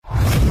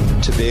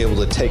to be able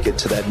to take it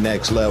to that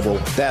next level.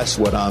 That's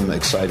what I'm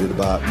excited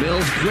about.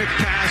 Mills, quick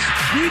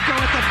pass. Nico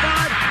at the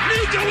 5.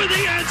 Nico in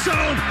the end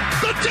zone.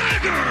 The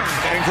dagger.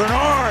 And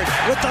Grenard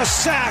with the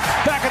sack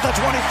back at the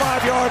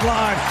 25-yard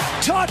line.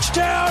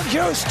 Touchdown,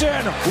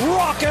 Houston.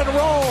 Rock and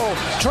roll.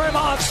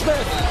 Tremont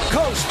Smith,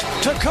 coast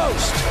to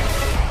coast.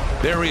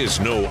 There is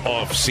no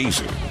off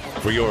season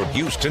for your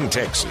Houston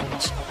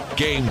Texans.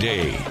 Game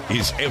day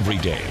is every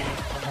day.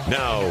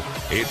 Now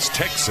it's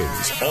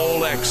Texans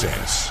All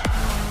Access.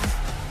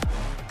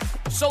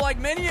 So like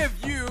many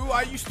of you,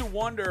 I used to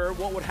wonder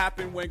what would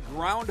happen when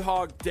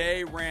Groundhog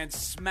Day ran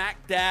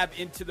smack dab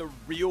into the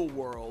real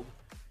world.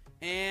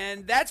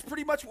 And that's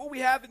pretty much what we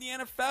have in the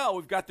NFL.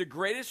 We've got the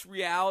greatest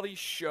reality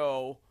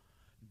show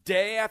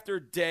day after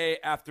day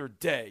after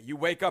day. You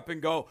wake up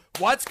and go,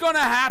 what's going to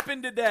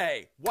happen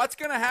today? What's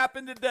going to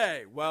happen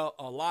today? Well,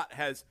 a lot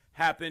has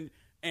happened,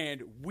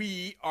 and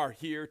we are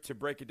here to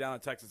break it down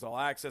on Texans All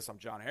Access. I'm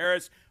John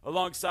Harris,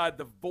 alongside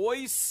the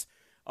voice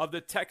of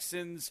the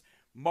Texans,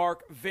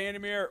 Mark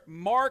Vandermeer.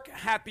 Mark,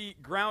 happy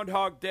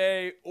Groundhog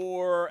Day,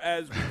 or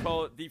as we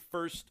call it, the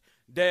first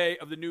day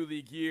of the new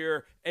league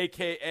year,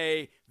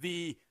 a.k.a.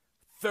 the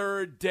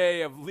third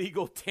day of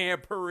legal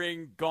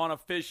tampering, gone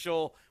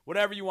official,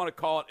 whatever you want to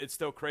call it. It's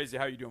still crazy.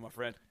 How you doing, my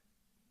friend?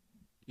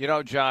 You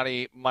know,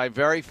 Johnny, my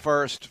very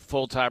first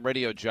full-time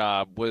radio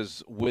job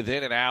was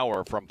within an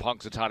hour from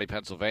Punxsutawney,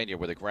 Pennsylvania,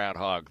 where the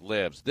groundhog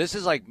lives. This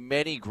is like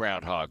many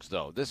groundhogs,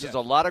 though. This is a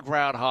lot of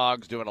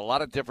groundhogs doing a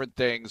lot of different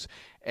things,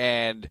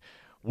 and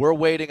we're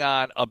waiting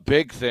on a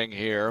big thing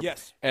here.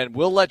 Yes. And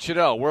we'll let you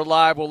know. We're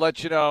live. We'll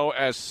let you know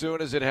as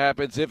soon as it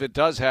happens, if it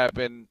does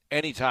happen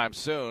anytime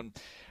soon.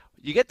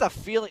 You get the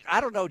feeling, I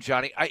don't know,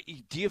 Johnny,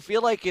 do you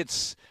feel like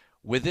it's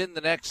within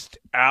the next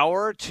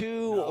hour or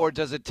two, or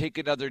does it take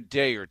another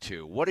day or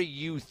two? What are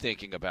you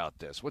thinking about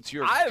this? What's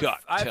your gut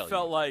I tell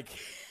felt you? like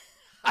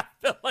I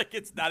felt like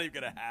it's not even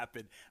going to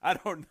happen. I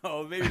don't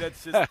know. Maybe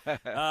that's just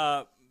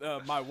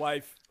my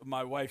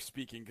wife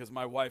speaking, because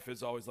my wife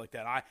is always like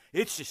that.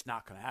 It's just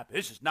not going to happen.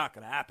 It's just not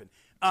going to happen.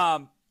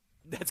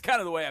 That's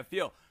kind of the way I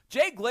feel.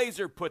 Jay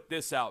Glazer put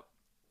this out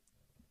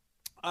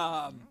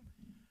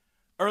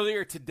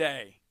earlier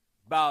today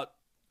about,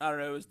 I don't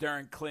know, it was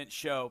during Clint's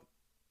show.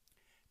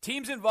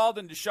 Teams involved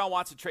in Deshaun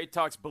Watson trade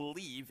talks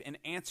believe an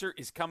answer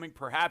is coming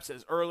perhaps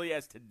as early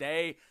as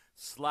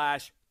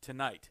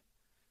today/tonight.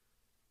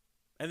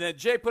 And then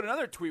Jay put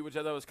another tweet, which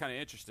I thought was kind of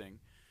interesting.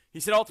 He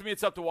said, ultimately,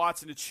 it's up to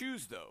Watson to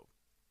choose, though.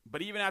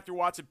 But even after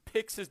Watson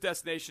picks his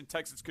destination,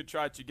 Texans could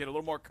try to get a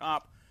little more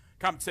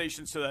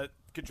compensation so that it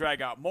could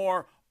drag out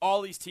more.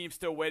 All these teams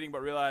still waiting,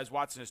 but realize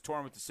Watson is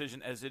torn with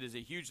decision, as it is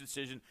a huge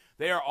decision.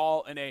 They are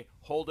all in a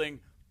holding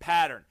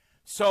pattern.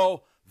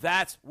 So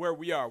that's where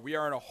we are. We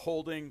are in a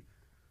holding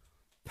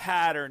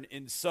pattern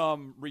in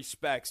some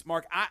respects.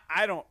 Mark,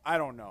 I don't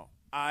know.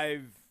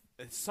 I've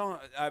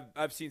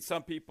seen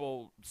some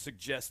people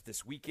suggest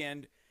this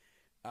weekend.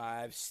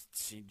 I've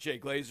seen Jay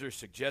Glazer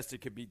suggest it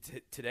could be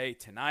today,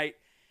 tonight.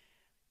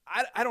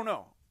 I don't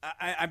know.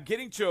 I'm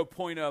getting to a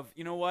point of,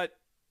 you know what?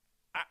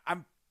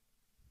 I'm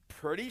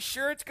pretty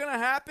sure it's going to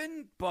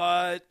happen,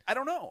 but I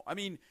don't know. I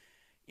mean,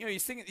 you know, you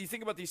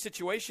think about these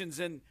situations,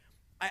 and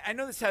I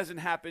know this hasn't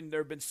happened.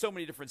 There have been so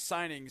many different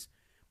signings,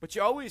 but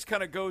you always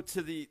kind of go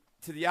to the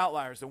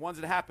outliers, the ones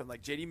that happen,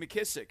 like J.D.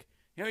 McKissick.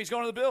 You know, he's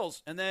going to the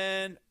Bills, and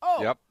then,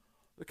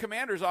 the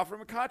Commanders offer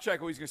him a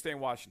contract. He's going to stay in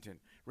Washington.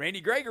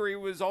 Randy Gregory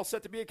was all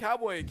set to be a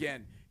Cowboy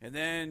again, and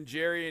then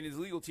Jerry and his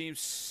legal team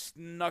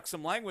snuck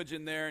some language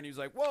in there, and he was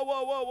like,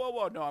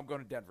 whoa, no, I'm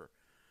going to Denver.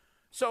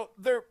 So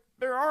there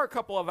are a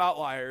couple of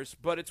outliers,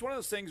 but it's one of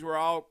those things where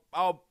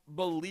I'll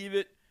believe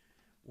it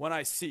when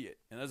I see it.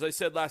 And as I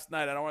said last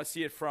night, I don't want to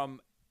see it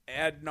from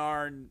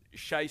Adnan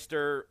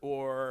Shyster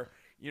or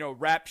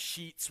Rap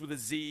Sheets with a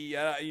Z.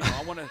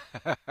 I want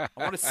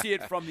to see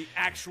it from the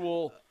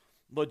actual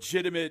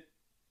legitimate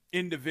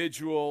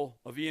individual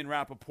of Ian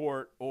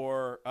Rappaport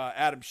or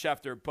Adam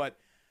Schefter. But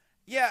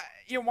yeah,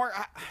 Mark,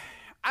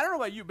 I don't know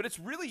about you, but it's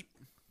really,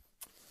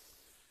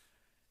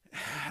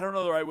 I don't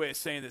know the right way of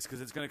saying this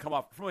because it's going to come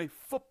off from a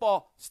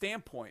football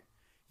standpoint.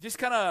 Just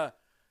kind of,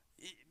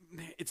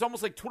 it's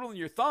almost like twiddling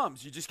your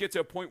thumbs. You just get to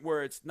a point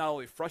where it's not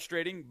only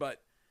frustrating,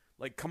 but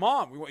like, come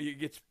on,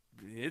 it's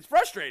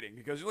frustrating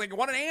because you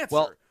want an answer.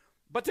 Well,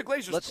 but to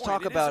Glazer's let's point,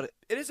 talk about it.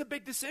 It is a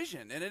big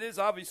decision, and it is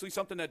obviously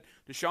something that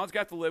Deshaun's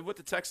got to live with.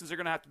 The Texans are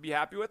going to have to be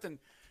happy with, and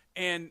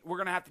we're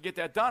going to have to get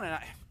that done. And it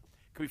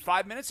could be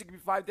 5 minutes, it could be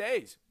 5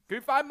 days, it could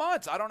be 5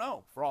 months. I don't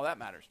know. For all that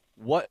matters.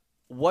 What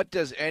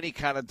does any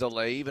kind of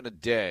delay, even a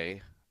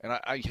day? And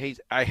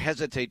I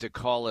hesitate to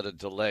call it a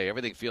delay.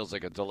 Everything feels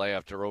like a delay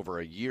after over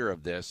a year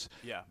of this.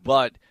 Yeah.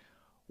 But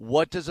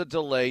what does a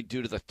delay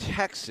do to the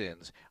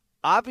Texans?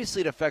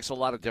 Obviously, it affects a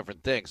lot of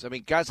different things. I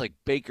mean, guys like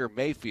Baker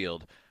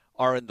Mayfield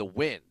are in the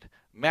wind.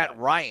 Matt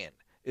Ryan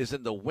is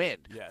in the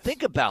wind. Yes.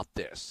 Think about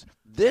this.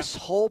 This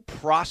whole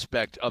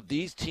prospect of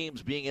these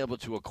teams being able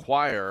to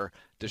acquire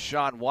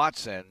Deshaun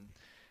Watson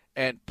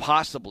and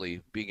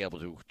possibly being able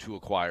to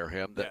acquire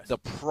him, the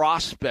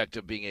prospect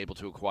of being able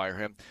to acquire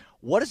him,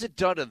 what has it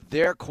done to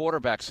their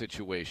quarterback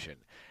situation?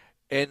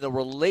 and the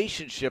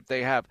relationship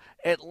they have.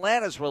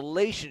 Atlanta's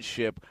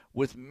relationship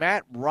with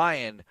Matt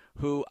Ryan,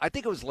 who I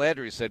think it was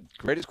Landry who said,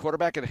 greatest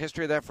quarterback in the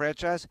history of that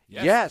franchise?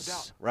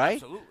 Yes, right?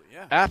 Absolutely,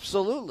 yeah.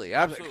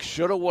 Absolutely.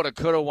 Shoulda, woulda,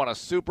 coulda won a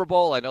Super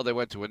Bowl. I know they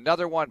went to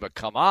another one, but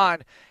come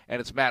on.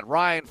 And it's Matt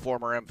Ryan,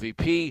 former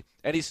MVP,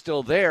 and he's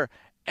still there.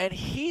 And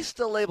he's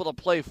still able to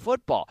play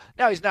football.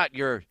 Now, he's not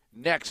your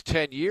next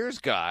 10 years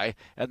guy,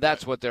 and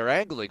that's what they're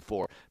angling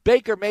for.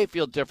 Baker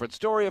Mayfield, different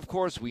story, of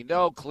course. We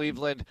know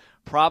Cleveland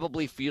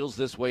probably feels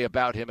this way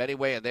about him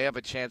anyway, and they have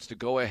a chance to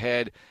go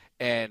ahead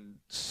and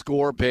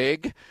score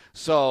big.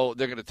 So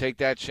they're going to take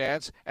that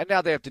chance. And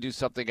now they have to do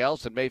something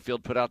else, and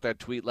Mayfield put out that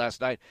tweet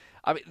last night.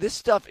 I mean, this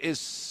stuff is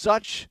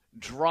such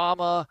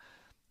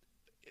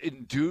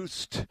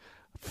drama-induced,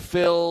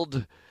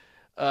 filled.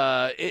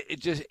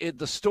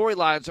 The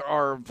storylines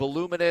are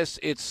voluminous.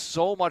 It's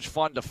so much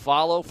fun to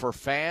follow for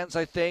fans,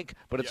 I think,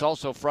 but it's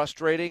also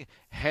frustrating.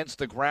 Hence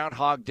the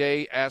Groundhog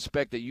Day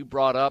aspect that you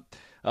brought up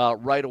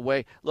right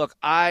away. Look,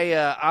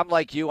 I'm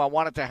like you. I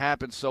want it to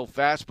happen so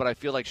fast, but I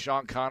feel like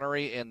Sean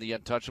Connery and the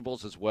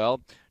Untouchables as well.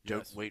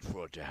 Don't wait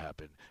for it to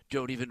happen.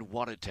 Don't even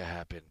want it to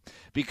happen.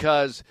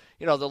 Because,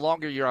 the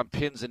longer you're on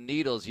pins and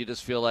needles, you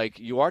just feel like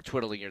you are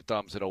twiddling your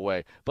thumbs in a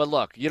way. But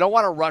look, you don't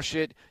want to rush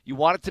it. You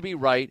want it to be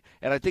right.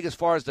 And I think as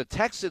far as the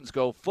Texans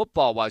go,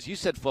 football-wise, you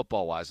said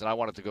football-wise, and I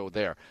wanted to go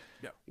there.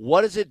 Yeah.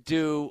 What does it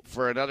do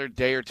for another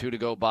day or two to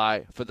go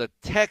by for the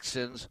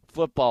Texans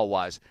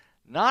football-wise?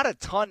 Not a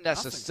ton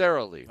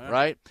necessarily,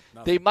 right?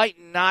 Nothing. They might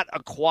not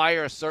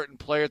acquire a certain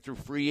player through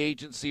free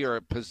agency or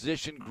a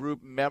position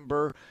group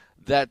member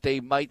that they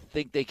might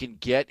think they can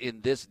get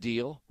in this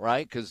deal,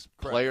 right? Because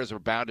players are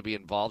bound to be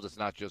involved. It's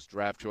not just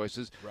draft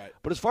choices. Right.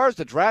 But as far as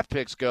the draft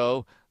picks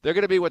go, they're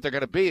going to be what they're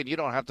going to be, and you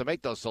don't have to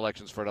make those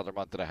selections for another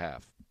month and a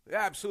half. Yeah,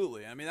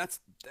 absolutely. I mean,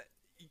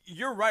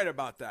 you're right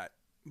about that.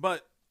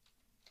 But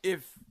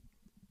if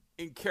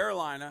in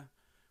Carolina,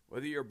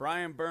 whether you're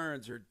Brian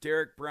Burns or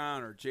Derek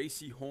Brown or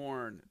J.C.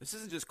 Horn, this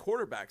isn't just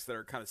quarterbacks that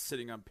are kind of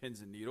sitting on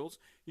pins and needles.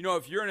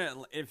 If you're in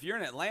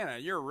Atlanta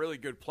and you're a really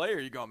good player,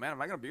 you go, man,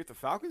 am I going to be with the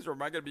Falcons or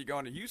am I going to be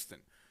going to Houston?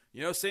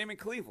 Same in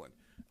Cleveland.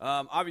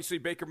 Obviously,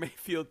 Baker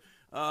Mayfield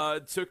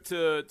took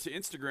to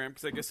Instagram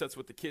because I guess that's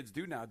what the kids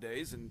do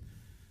nowadays, and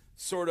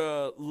sort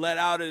of let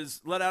out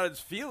his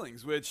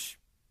feelings, which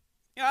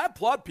I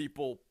applaud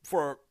people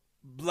for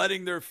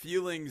letting their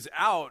feelings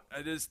out.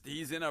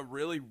 He's in a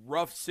really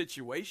rough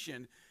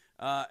situation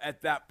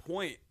at that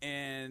point,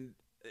 and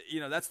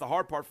that's the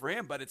hard part for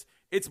him. But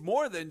it's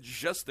more than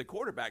just the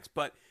quarterbacks.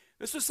 But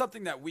this was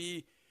something that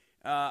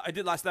I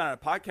did last night on a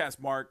podcast,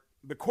 Mark,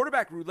 the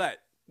quarterback roulette.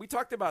 We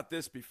talked about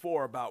this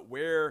before about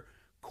where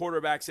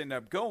quarterbacks end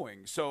up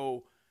going.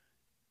 So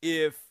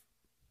if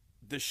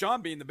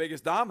Deshaun being the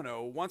biggest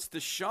domino, once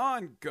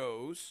Deshaun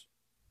goes,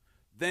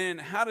 then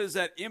how does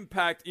that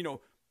impact,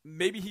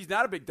 maybe he's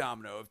not a big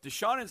domino. If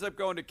Deshaun ends up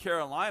going to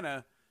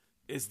Carolina,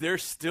 is there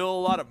still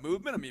a lot of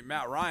movement? I mean,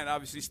 Matt Ryan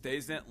obviously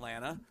stays in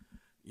Atlanta.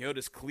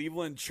 Does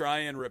Cleveland try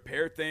and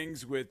repair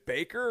things with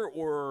Baker,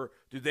 or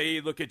do they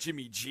look at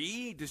Jimmy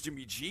G? Does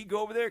Jimmy G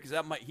go over there because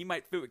he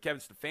might fit with Kevin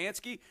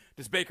Stefanski?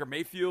 Does Baker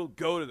Mayfield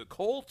go to the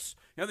Colts?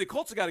 The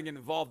Colts have got to get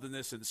involved in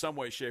this in some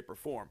way, shape, or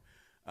form.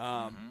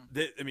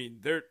 They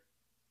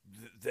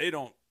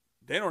don't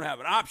have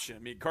an option. I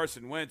mean,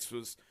 Carson Wentz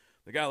was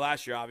the guy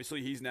last year.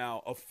 Obviously, he's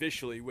now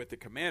officially with the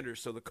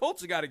Commanders. So the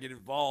Colts have got to get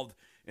involved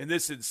in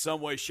this in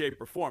some way, shape,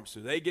 or form.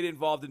 So they get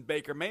involved in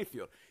Baker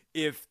Mayfield.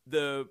 If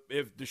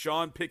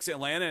Deshaun picks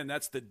Atlanta and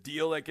that's the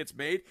deal that gets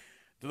made,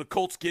 do the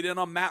Colts get in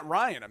on Matt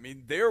Ryan? I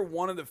mean, they're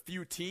one of the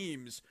few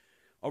teams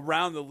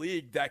around the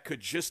league that could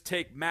just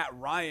take Matt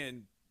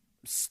Ryan,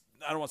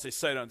 I don't want to say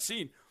sight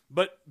unseen,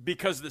 but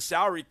because of the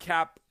salary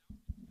cap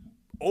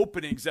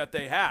openings that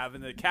they have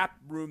and the cap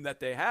room that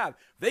they have,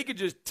 they could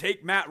just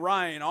take Matt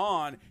Ryan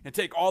on and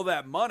take all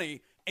that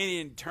money and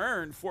in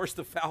turn force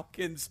the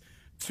Falcons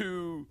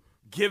to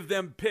give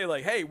them pay.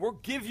 Like, hey, we'll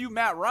give you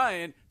Matt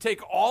Ryan, take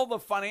all the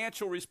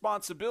financial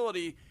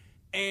responsibility,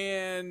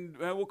 and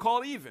we'll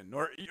call it even,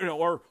 or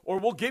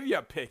we'll give you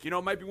a pick.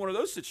 It might be one of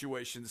those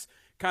situations,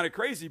 kind of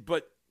crazy.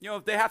 But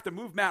if they have to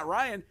move Matt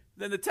Ryan,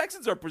 then the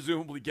Texans are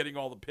presumably getting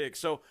all the picks.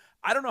 So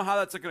I don't know how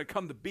that's going to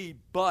come to be,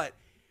 but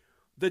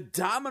the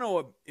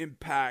domino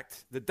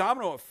effect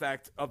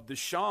of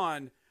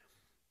Deshaun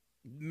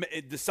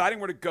deciding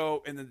where to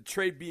go and then the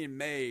trade being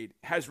made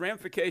has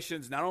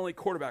ramifications not only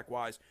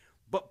quarterback-wise,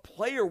 but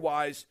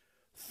player-wise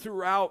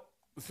throughout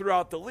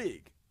the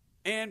league.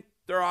 And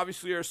there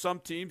obviously are some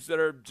teams that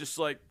are just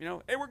like,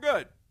 hey, we're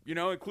good,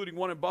 including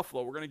one in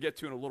Buffalo we're going to get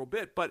to in a little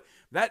bit. But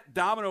that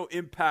domino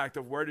impact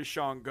of where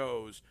Deshaun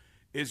goes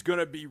is going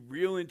to be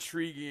real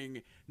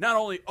intriguing. Not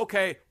only,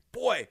 okay,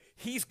 boy,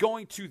 he's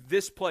going to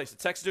this place. The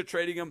Texans are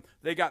trading him.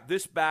 They got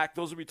this back.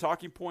 Those will be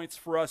talking points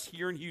for us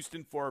here in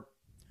Houston for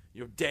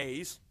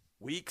days,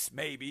 weeks,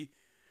 maybe.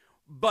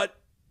 But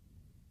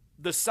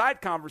the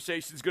side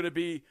conversation is going to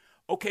be,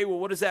 okay, well,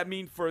 what does that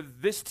mean for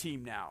this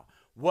team now?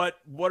 What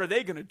are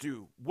they going to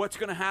do? What's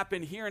going to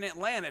happen here in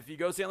Atlanta if he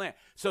goes to Atlanta?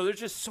 So there's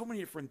just so many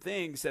different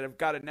things that have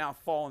got to now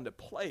fall into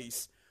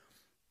place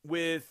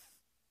with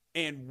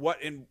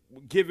And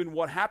given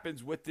what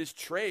happens with this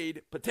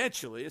trade,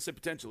 potentially, I said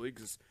potentially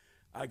because,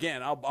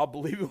 again, I'll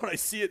believe it when I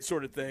see it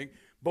sort of thing.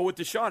 But with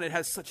Deshaun, it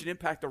has such an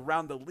impact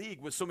around the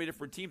league with so many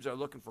different teams that are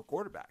looking for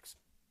quarterbacks.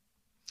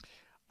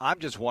 I'm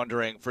just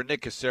wondering, for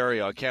Nick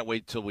Caserio, I can't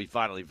wait till we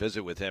finally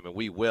visit with him, and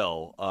we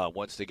will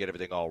once they get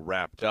everything all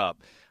wrapped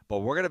up. But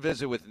we're going to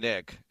visit with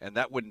Nick, and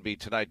that wouldn't be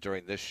tonight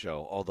during this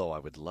show, although I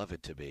would love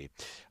it to be.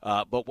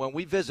 But when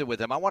we visit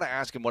with him, I want to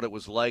ask him what it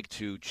was like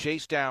to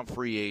chase down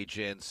free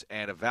agents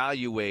and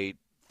evaluate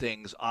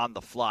things on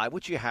the fly,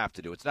 which you have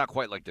to do. It's not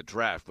quite like the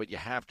draft, but you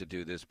have to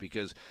do this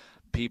because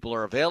people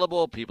are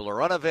available, people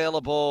are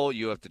unavailable,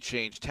 you have to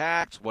change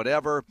tacks,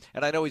 whatever.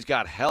 And I know he's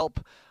got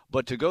help,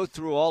 but to go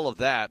through all of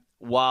that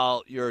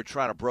while you're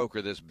trying to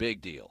broker this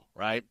big deal,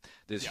 right?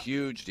 This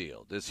huge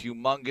deal, this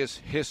humongous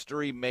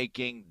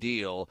history-making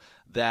deal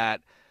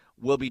that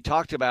will be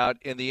talked about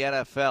in the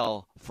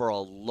NFL for a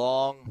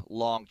long,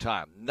 long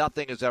time.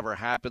 Nothing has ever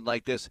happened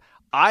like this.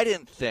 I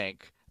didn't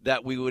think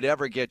that we would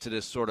ever get to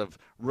this sort of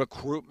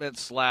recruitment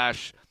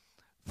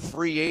 /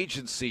 free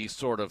agency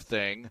sort of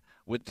thing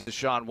with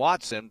Deshaun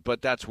Watson,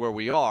 but that's where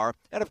we are.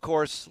 And, of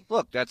course,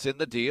 look, that's in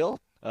the deal.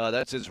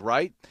 That's his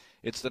right.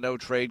 It's the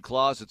no-trade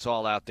clause. It's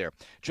all out there.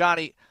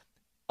 Johnny,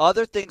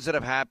 other things that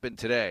have happened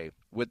today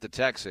with the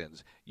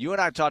Texans, you and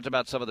I talked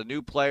about some of the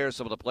new players,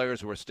 some of the players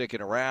who are sticking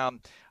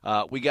around.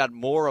 We got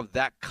more of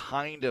that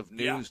kind of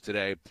news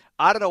today.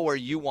 I don't know where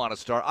you want to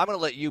start. I'm going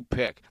to let you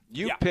pick.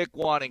 Pick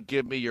one and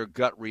give me your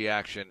gut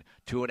reaction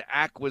to an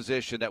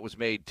acquisition that was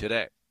made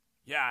today.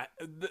 Yeah,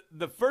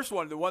 the first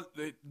one,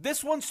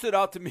 this one stood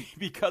out to me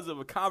because of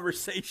a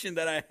conversation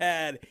that I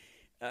had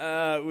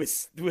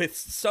with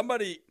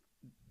somebody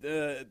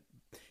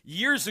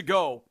years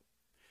ago.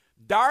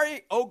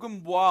 Dare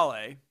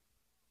Ogunbowale.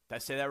 Did I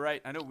say that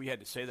right? I know we had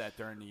to say that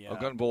during the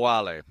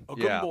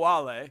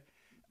Ogunbowale.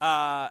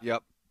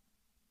 Yep.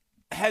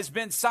 Has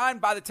been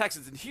signed by the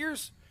Texans, and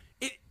here's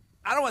it.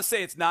 I don't want to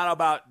say it's not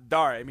about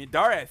Dare. I mean,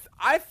 Dare.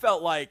 I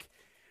felt like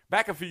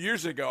back a few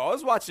years ago, I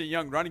was watching a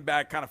young running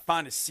back kind of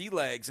find his sea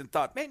legs and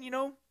thought, man,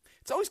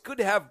 it's always good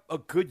to have a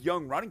good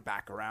young running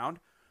back around.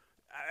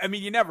 I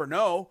mean, you never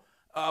know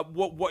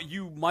what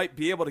you might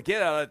be able to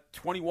get out of a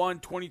 21,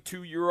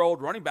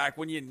 22-year-old running back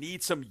when you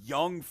need some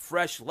young,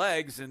 fresh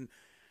legs. And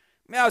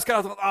man, I was kind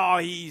of thinking, oh,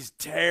 he's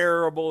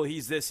terrible.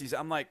 He's this.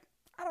 I'm like,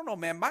 I don't know,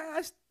 man.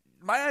 My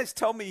eyes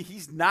tell me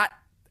he's not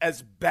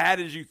as bad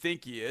as you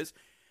think he is.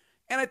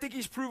 And I think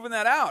he's proven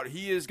that out.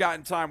 He has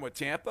gotten time with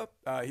Tampa.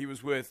 He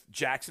was with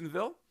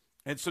Jacksonville.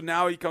 And so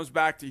now he comes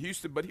back to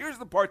Houston. But here's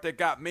the part that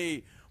got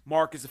me,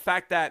 Mark, is the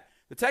fact that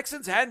the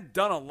Texans hadn't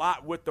done a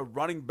lot with the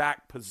running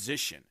back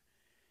position.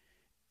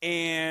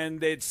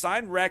 And they'd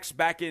signed Rex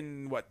back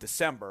in,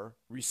 December.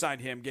 Re-signed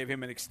him, gave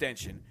him an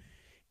extension.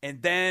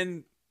 And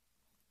then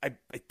I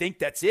think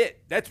that's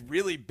it. That's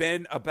really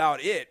been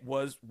about it,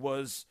 was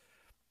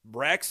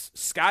Rex.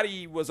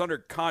 Scotty was under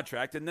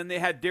contract. And then they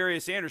had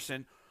Darius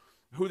Anderson,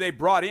 who they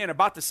brought in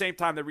about the same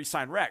time they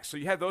re-signed Rex. So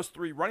you had those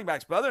three running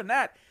backs. But other than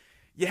that,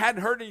 you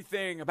hadn't heard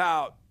anything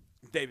about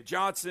David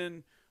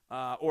Johnson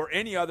or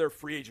any other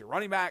free agent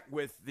running back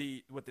with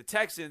the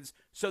Texans.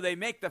 So they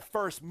make the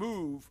first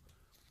move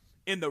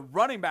in the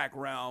running back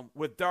realm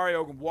with Dare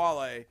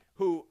Ogunbowale,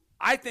 who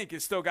I think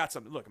has still got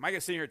something. Look, am I going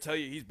to sit here and tell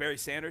you he's Barry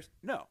Sanders?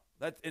 No,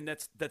 that's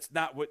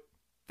not what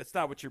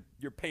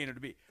you're paying him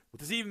to be. Well,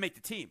 does he even make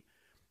the team?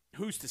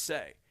 Who's to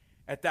say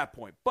at that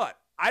point? But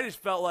I just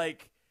felt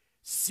like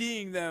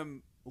seeing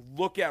them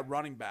look at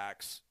running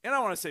backs, and I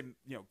don't want to say,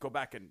 go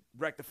back and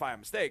rectify a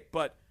mistake,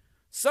 but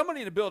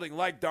somebody in the building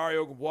like Dare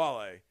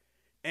Ogunbowale,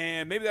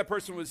 and maybe that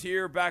person was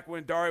here back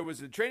when Dare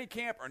was in training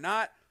camp or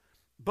not,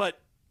 but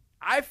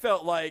I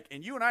felt like,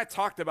 and you and I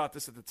talked about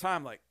this at the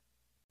time, like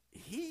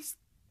he's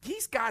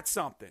got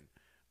something.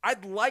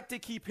 I'd like to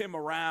keep him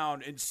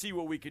around and see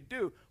what we could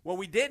do. When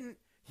we didn't,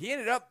 he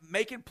ended up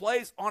making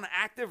plays on an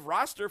active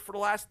roster for the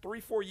last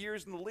 3-4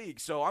 years in the league.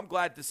 So I'm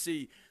glad to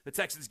see the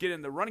Texans get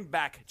in the running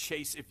back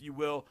chase, if you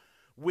will,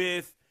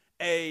 with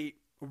a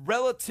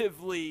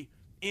relatively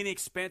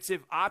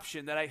inexpensive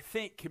option that I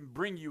think can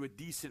bring you a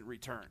decent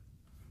return.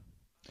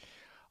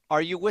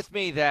 Are you with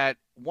me that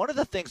one of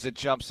the things that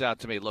jumps out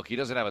to me, look, he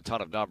doesn't have a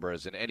ton of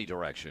numbers in any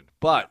direction,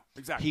 but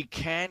exactly. He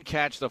can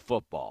catch the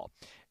football.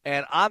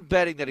 And I'm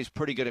betting that he's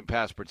pretty good in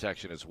pass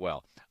protection as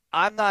well.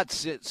 I'm not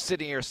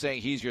sitting here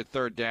saying he's your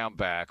third down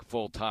back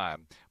full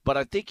time, but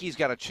I think he's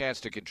got a chance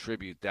to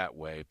contribute that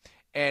way.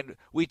 And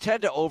we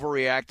tend to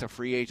overreact to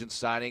free agent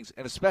signings,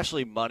 and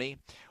especially money,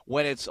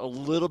 when it's a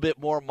little bit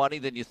more money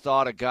than you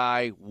thought a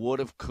guy would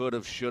have, could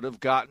have, should have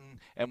gotten.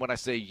 And when I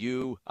say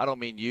you, I don't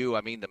mean you,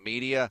 I mean the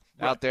media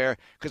out there,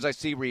 because I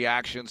see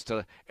reactions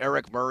to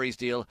Eric Murray's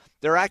deal.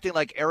 They're acting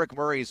like Eric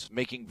Murray's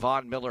making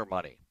Von Miller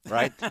money,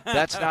 right?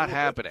 That's not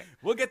happening.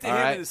 We'll get to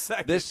him in a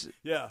second.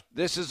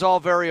 This is all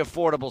very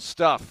affordable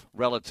stuff,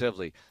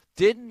 relatively.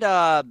 Didn't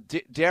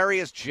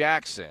Darius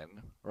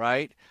Jackson,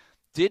 right?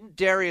 Didn't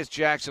Darius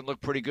Jackson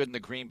look pretty good in the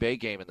Green Bay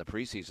game in the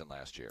preseason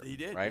last year? He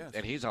did, right? Yes.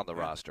 And he's on the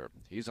roster.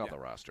 He's on the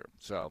roster.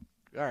 So,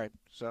 all right.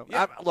 So,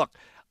 yeah. Look,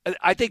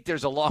 I think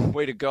there's a long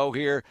way to go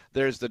here.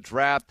 There's the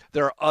draft.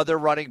 There are other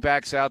running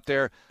backs out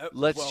there.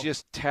 Let's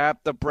just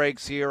tap the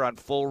brakes here on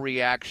full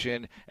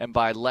reaction. And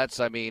by let's,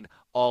 I mean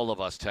all of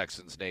us,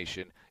 Texans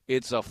Nation.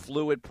 It's a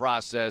fluid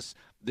process.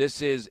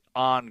 This is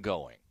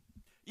ongoing.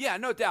 Yeah,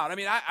 no doubt. I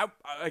mean,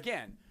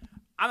 again,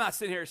 I'm not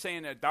sitting here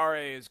saying that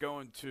Dare is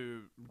going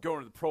to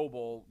the Pro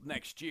Bowl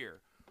next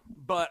year.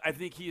 But I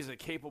think he's a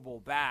capable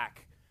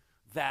back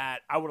that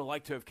I would have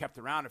liked to have kept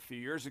around a few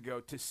years ago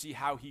to see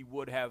how he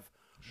would have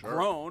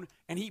grown,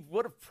 and he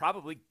would have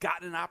probably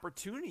gotten an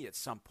opportunity at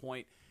some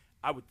point,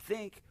 I would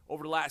think,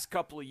 over the last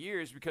couple of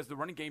years because the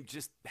running game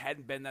just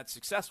hadn't been that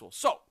successful.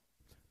 So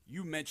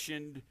I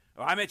mentioned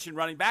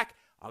running back.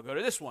 I'll go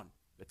to this one.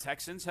 The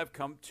Texans have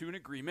come to an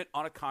agreement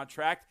on a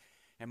contract,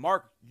 and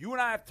Mark, you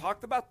and I have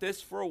talked about this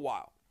for a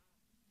while.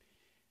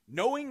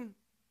 Knowing,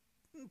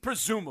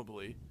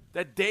 presumably,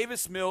 that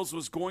Davis Mills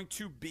was going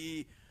to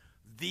be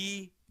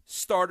the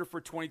starter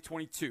for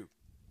 2022.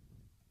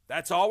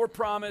 That's all we're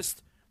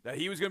promised, that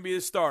he was going to be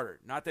the starter.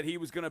 Not that he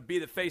was going to be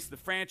the face of the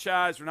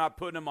franchise. We're not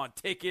putting him on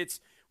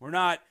tickets. We're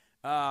not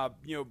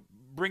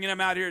bringing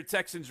him out here to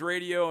Texans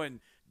radio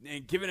and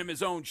giving him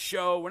his own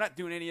show. We're not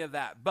doing any of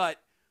that. But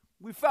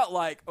we felt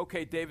like,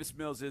 okay, Davis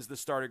Mills is the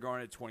starter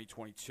going into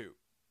 2022.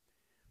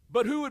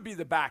 But who would be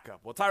the backup?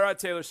 Well, Tyrod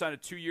Taylor signed a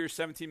 2-year,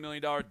 $17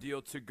 million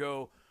deal to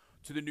go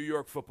to the New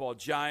York Football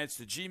Giants,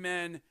 the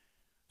G-Men.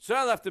 So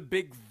that left a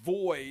big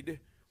void,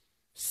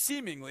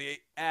 seemingly,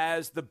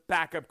 as the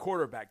backup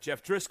quarterback.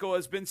 Jeff Driscoll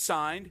has been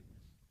signed.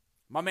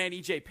 My man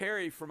E.J.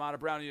 Perry from out of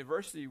Brown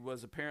University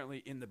was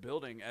apparently in the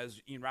building, as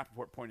Ian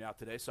Rappaport pointed out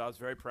today, so I was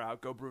very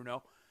proud. Go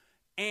Bruno.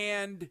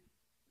 And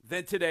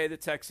then today the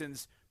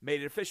Texans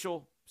made it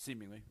official,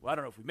 seemingly. Well, I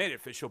don't know if we made it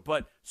official,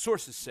 but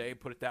sources say,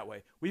 put it that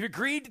way. We've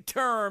agreed to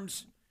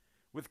terms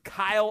with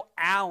Kyle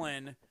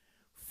Allen,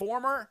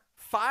 former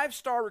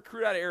 5-star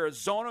recruit out of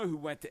Arizona who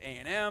went to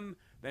A&M,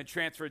 then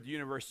transferred to the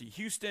University of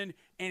Houston,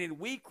 and in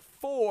week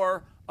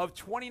 4 of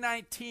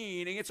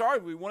 2019, and it's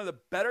arguably one of the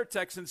better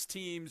Texans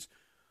teams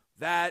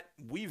that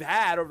we've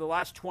had over the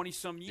last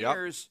 20-some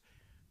years,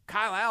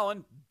 Kyle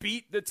Allen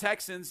beat the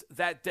Texans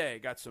that day.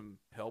 Got some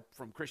help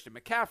from Christian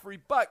McCaffrey,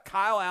 but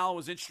Kyle Allen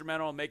was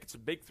instrumental in making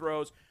some big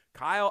throws.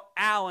 Kyle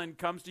Allen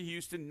comes to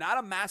Houston, not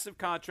a massive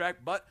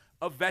contract, but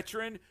a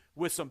veteran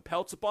with some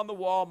pelts up on the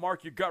wall.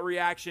 Mark, your gut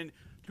reaction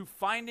to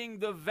finding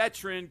the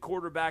veteran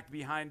quarterback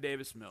behind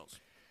Davis Mills.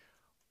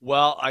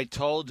 Well, I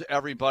told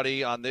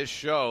everybody on this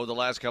show the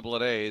last couple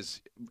of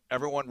days,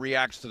 everyone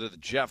reacts to the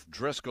Jeff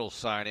Driscoll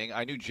signing.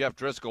 I knew Jeff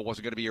Driscoll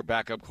wasn't going to be your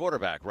backup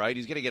quarterback, right?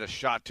 He's going to get a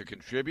shot to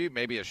contribute,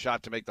 maybe a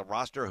shot to make the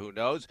roster, who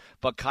knows?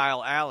 But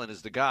Kyle Allen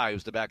is the guy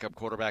who's the backup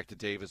quarterback to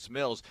Davis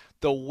Mills.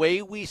 The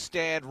way we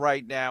stand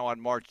right now on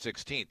March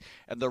 16th,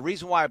 and the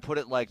reason why I put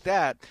it like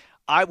that,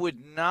 I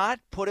would not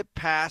put it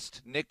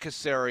past Nick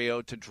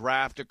Caserio to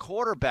draft a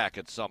quarterback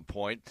at some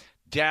point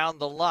down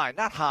the line.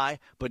 Not high,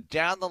 but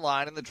down the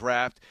line in the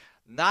draft.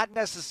 Not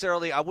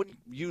necessarily, I wouldn't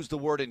use the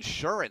word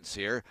insurance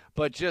here,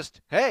 but just,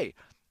 hey,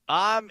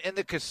 I'm in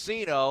the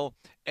casino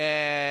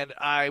and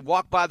I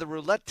walk by the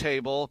roulette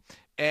table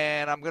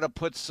and I'm going to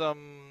put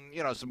some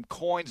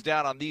coins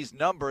down on these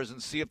numbers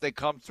and see if they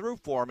come through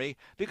for me,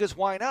 because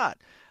why not?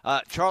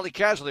 Charlie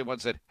Casually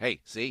once said, hey,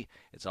 see,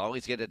 it's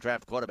always good to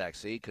draft quarterbacks,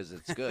 see, because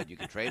it's good. You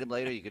can trade him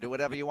later. You can do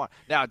whatever you want.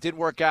 Now, it didn't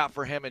work out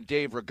for him and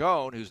Dave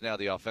Ragone, who's now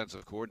the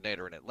offensive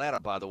coordinator in Atlanta,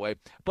 by the way,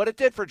 but it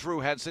did for Drew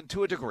Henson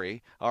to a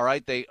degree. All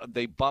right,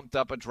 they bumped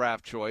up a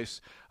draft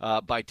choice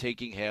by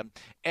taking him,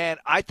 and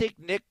I think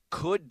Nick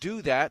could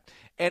do that.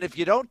 And if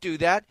you don't do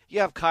that, you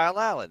have Kyle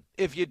Allen.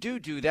 If you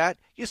do that,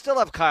 you still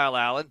have Kyle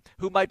Allen,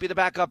 who might be the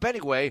backup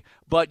anyway,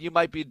 but you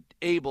might be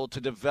able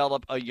to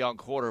develop a young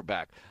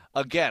quarterback.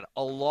 Again,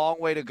 a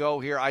long way to go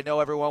here. I know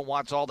everyone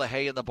wants all the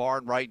hay in the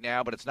barn right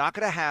now, but it's not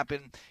going to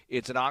happen.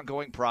 It's an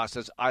ongoing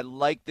process. I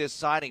like this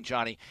signing,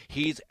 Johnny.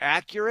 He's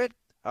accurate,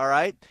 all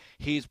right?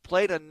 He's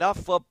played enough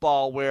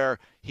football where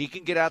he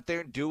can get out there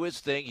and do his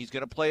thing. He's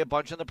going to play a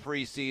bunch in the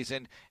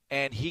preseason,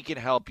 and he can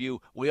help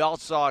you. We all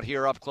saw it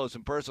here up close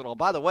and personal.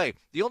 By the way,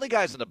 the only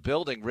guys in the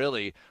building,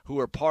 really, who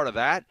were part of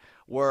that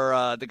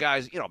were the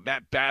guys,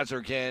 Matt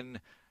Bazergan,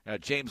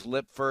 James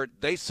Lipford.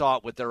 They saw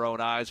it with their own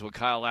eyes what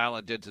Kyle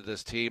Allen did to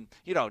this team.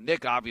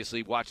 Nick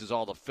obviously watches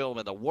all the film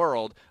in the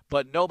world,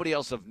 but nobody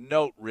else of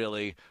note,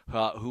 really,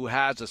 who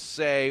has a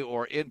say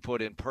or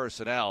input in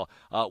personnel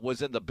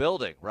was in the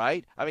building,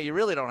 right? I mean, you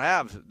really don't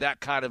have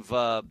that kind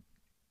of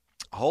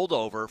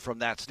holdover from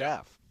that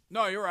staff.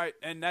 No, you're right,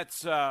 and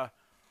that's I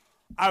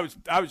was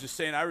just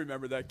saying I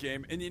remember that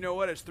game, and you know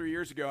what? It's 3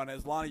 years ago, and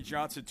as Lonnie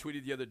Johnson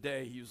tweeted the other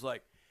day, he was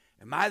like,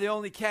 "Am I the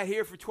only cat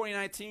here for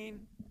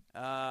 2019?"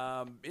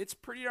 It's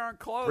pretty darn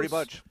close.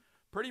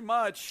 Pretty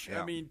much.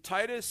 Yeah. I mean,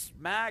 Titus,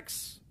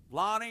 Max,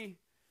 Lonnie,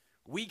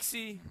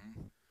 Weeksy.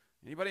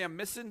 Anybody I'm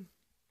missing?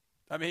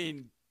 I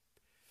mean,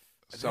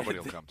 somebody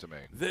will come to me.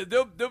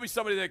 There'll be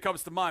somebody that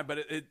comes to mind, but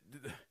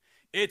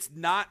it's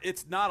not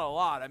a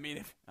lot. I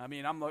mean,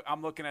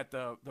 I'm looking at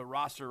the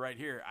roster right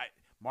here.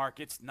 Mark,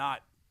 it's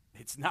not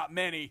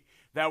many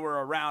that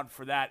were around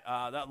for that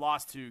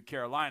loss to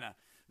Carolina.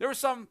 There were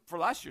some for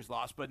last year's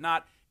loss, but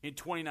not in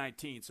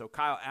 2019. So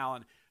Kyle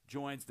Allen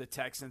joins the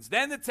Texans.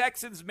 Then the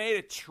Texans made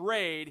a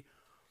trade.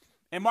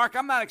 And, Mark,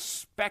 I'm not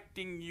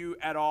expecting you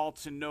at all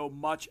to know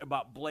much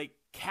about Blake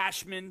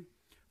Cashman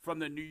from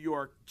the New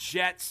York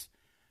Jets.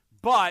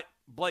 But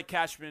Blake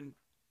Cashman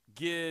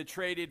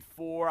traded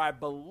for, I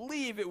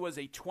believe it was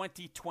a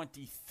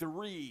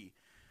 2023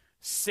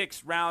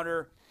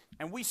 sixth-rounder.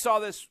 And we saw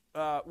this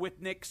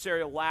with Nick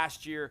Caserio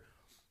last year,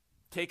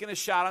 taking a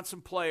shot on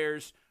some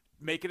players,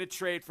 making a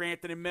trade for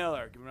Anthony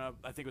Miller, giving up,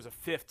 I think it was a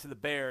fifth to the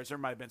Bears. There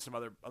might have been some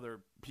other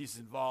pieces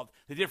involved.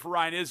 They did for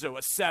Ryan Izzo,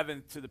 a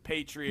seventh to the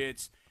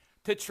Patriots,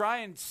 to try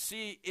and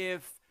see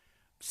if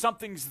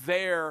something's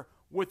there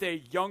with a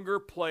younger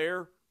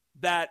player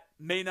that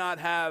may not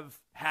have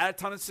had a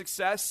ton of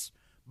success,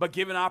 but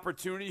given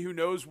opportunity, who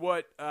knows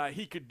what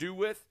he could do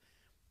with.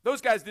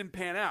 Those guys didn't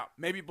pan out.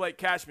 Maybe Blake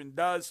Cashman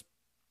does.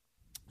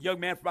 Young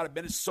man from out of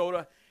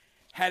Minnesota,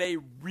 had a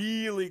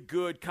really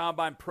good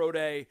combine pro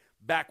day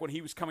back when he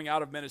was coming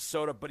out of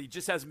Minnesota, but he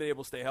just hasn't been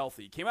able to stay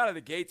healthy. He came out of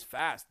the gates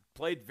fast,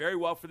 played very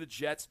well for the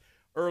Jets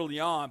early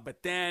on,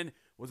 but then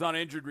was on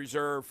injured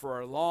reserve for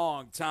a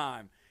long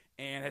time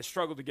and has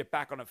struggled to get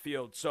back on the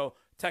field. So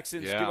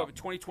Texans give up a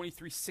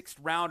 2023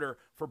 sixth-rounder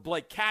for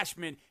Blake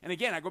Cashman. And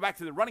again, I go back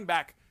to the running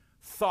back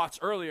thoughts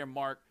earlier,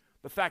 Mark,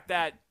 the fact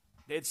that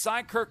they had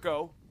signed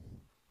Kirko,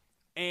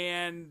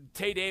 and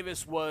Tay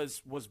Davis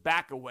was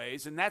back a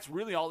ways, and that's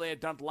really all they had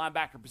done at the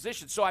linebacker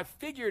position. So I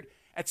figured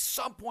at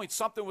some point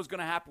something was going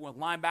to happen with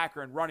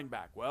linebacker and running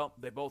back. Well,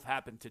 they both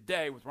happened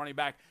today with running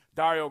back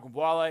Dario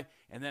Ogunbowale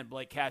and then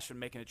Blake Cashman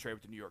making a trade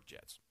with the New York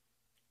Jets.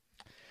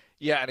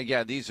 Yeah, and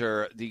again, these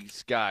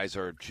guys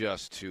are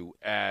just to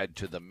add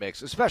to the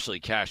mix, especially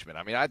Cashman.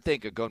 I mean, I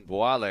think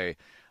Ogunbowale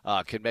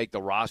can make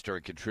the roster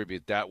and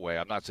contribute that way.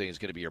 I'm not saying he's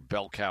going to be your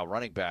bell cow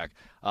running back.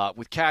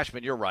 With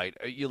Cashman, you're right.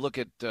 You look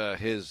at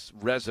his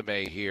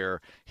resume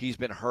here. He's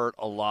been hurt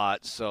a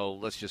lot, so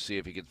let's just see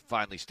if he can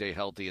finally stay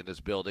healthy in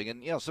this building.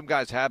 And, some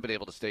guys have been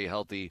able to stay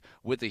healthy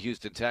with the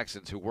Houston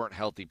Texans who weren't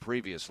healthy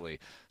previously.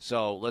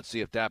 So let's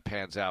see if that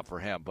pans out for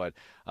him. But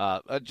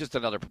just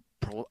another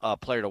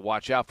player to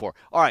watch out for.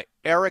 All right,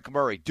 Eric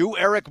Murray. Do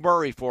Eric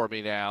Murray for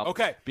me now.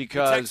 Okay.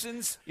 Because,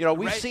 Texans,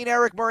 we've seen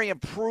Eric Murray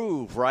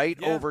improve,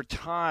 right, over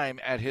time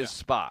at his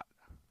spot.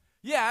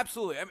 Yeah,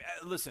 absolutely. I mean,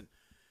 listen,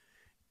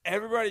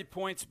 everybody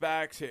points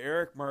back to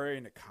Eric Murray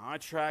and the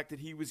contract that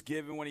he was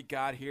given when he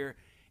got here,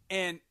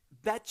 and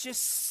that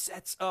just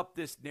sets up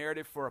this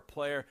narrative for a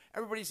player.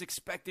 Everybody's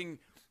expecting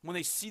when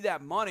they see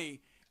that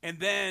money, and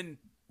then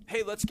 –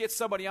 hey, let's get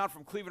somebody on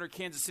from Cleveland or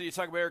Kansas City to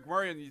talk about Eric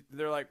Murray, and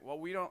they're like, well,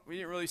 we didn't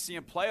really see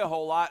him play a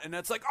whole lot, and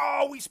it's like,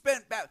 oh, we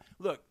spent bad.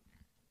 Look,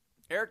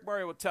 Eric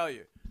Murray will tell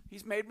you,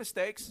 he's made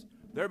mistakes.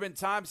 There have been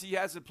times he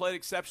hasn't played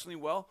exceptionally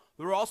well.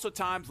 There were also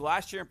times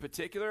last year in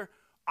particular,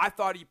 I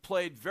thought he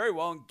played very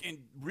well and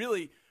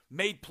really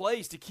made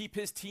plays to keep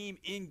his team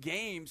in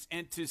games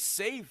and to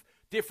save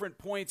different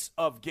points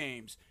of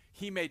games.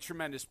 He made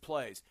tremendous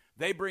plays.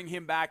 They bring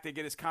him back. They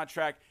get his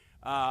contract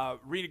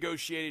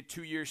renegotiated,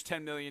 2 years,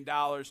 $10 million.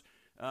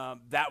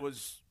 That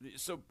was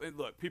so.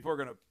 Look, people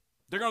are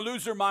they're gonna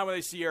lose their mind when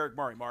they see Eric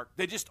Murray. Mark,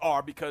 they just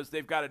are, because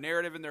they've got a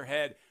narrative in their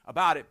head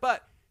about it.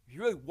 But if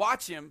you really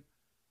watch him,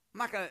 I'm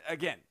not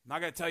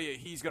gonna tell you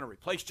he's gonna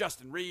replace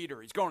Justin Reed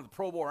or he's going to the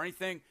Pro Bowl or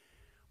anything.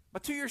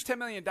 But 2 years, $10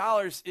 million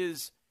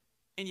is,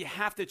 and you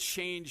have to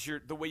change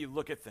the way you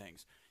look at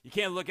things. You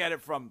can't look at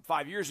it from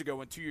 5 years ago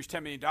when 2 years,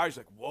 $10 million. You're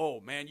like, whoa,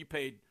 man, you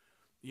paid,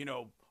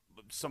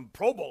 some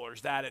Pro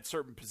Bowlers that at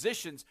certain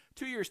positions.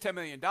 2 years, $10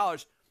 million.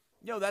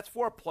 That's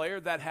for a player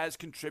that has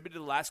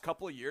contributed the last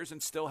couple of years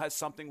and still has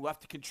something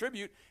left to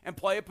contribute and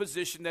play a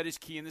position that is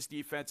key in this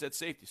defense at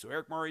safety. So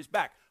Eric Murray's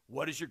back.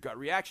 What is your gut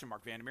reaction,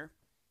 Mark Vandermeer?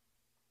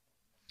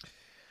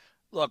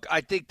 Look,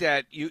 I think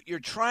that you're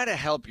trying to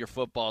help your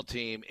football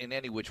team in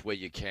any which way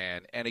you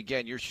can. And,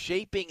 again, you're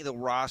shaping the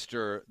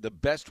roster the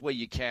best way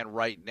you can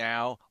right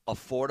now,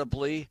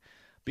 affordably,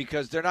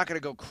 because they're not going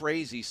to go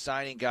crazy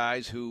signing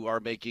guys who are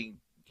making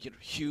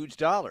huge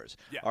dollars.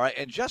 Yeah. All right.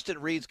 And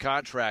Justin Reed's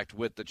contract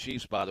with the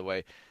Chiefs, by the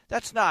way,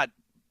 that's not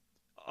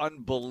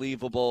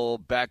unbelievable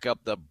back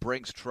up the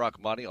Brinks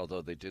truck money,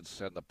 although they did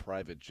send the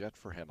private jet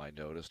for him, I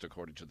noticed,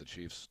 according to the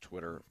Chiefs'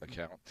 Twitter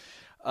account.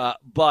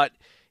 But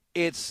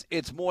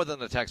it's more than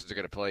the Texans are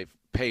going to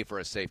pay for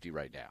a safety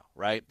right now,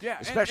 right? Yeah.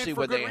 Especially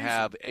when they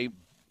have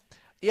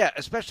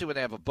especially when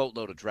they have a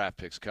boatload of draft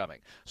picks coming.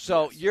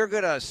 So You're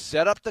going to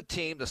set up the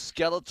team, the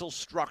skeletal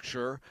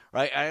structure,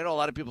 right? I know a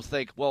lot of people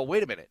think, well,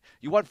 wait a minute.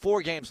 You won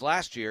 4 games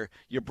last year.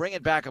 You're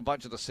bringing back a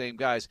bunch of the same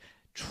guys.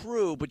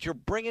 True, but you're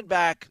bringing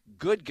back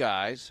good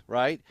guys,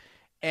 right?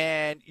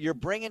 And you're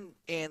bringing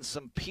in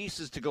some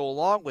pieces to go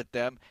along with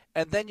them,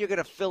 and then you're going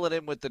to fill it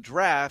in with the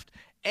draft.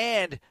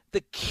 And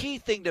the key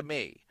thing to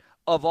me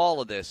of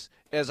all of this,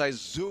 as I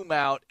zoom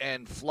out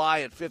and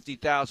fly at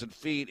 50,000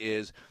 feet,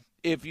 is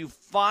if you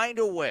find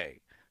a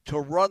way to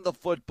run the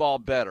football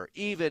better,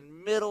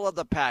 even middle of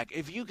the pack,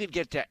 if you could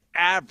get to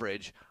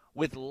average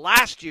with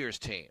last year's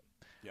team,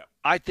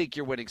 I think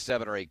you're winning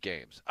 7 or 8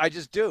 games. I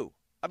just do.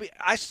 I mean,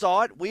 I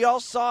saw it. We all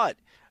saw it.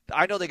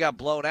 I know they got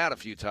blown out a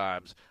few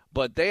times,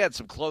 but they had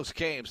some close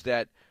games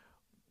that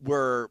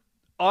were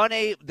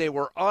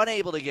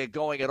unable to get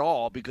going at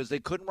all because they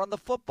couldn't run the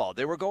football.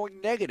 They were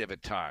going negative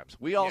at times.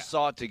 We all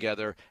saw it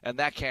together, and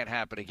that can't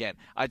happen again.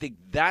 I think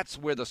that's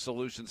where the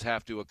solutions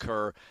have to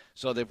occur.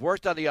 So they've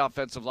worked on the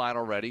offensive line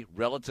already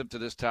relative to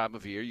this time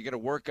of year. You're going to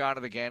work on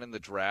it again in the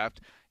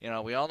draft.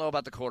 We all know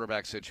about the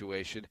quarterback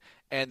situation,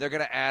 and they're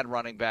going to add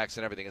running backs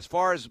and everything. As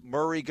far as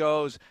Murray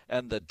goes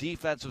and the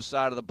defensive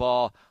side of the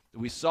ball,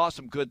 we saw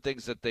some good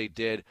things that they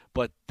did,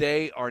 but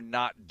they are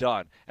not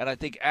done. And I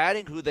think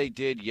adding who they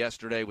did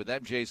yesterday with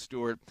M.J.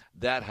 Stewart,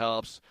 that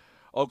helps.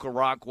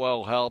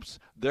 Okoronkwo helps.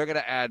 They're going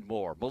to add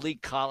more.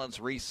 Malik Collins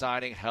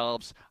re-signing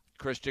helps.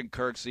 Christian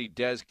Kirksey,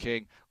 Des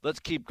King.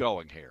 Let's keep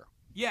going here.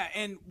 Yeah,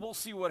 and we'll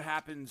see what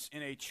happens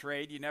in a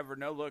trade. You never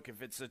know. Look,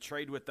 if it's a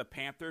trade with the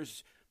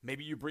Panthers,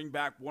 maybe you bring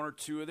back one or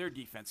two of their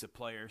defensive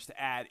players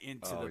to add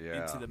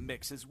into the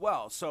mix as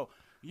well. So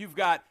you've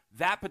got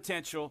that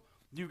potential.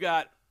 You've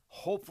got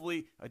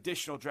hopefully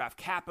additional draft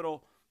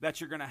capital that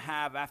you're going to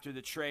have after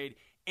the trade,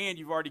 and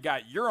you've already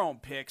got your own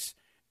picks,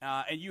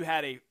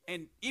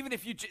 and even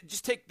if you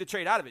just take the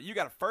trade out of it, you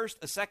got a first,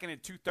 a second, and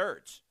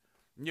 2/3.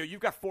 You've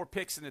got 4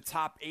 picks in the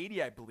top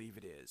 80, I believe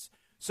it is.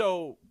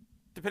 So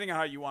depending on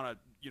how you want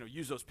to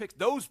use those picks,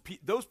 those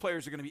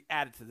players are going to be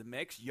added to the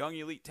mix, young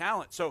elite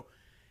talent. So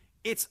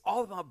it's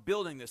all about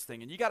building this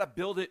thing, and you got to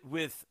build it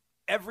with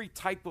every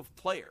type of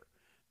player.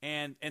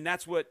 And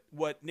that's what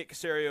Nick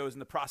Caserio is in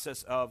the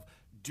process of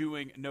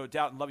doing, no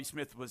doubt. And Lovie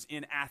Smith was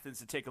in Athens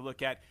to take a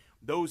look at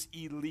those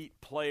elite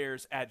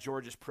players at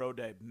Georgia's Pro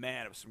Day.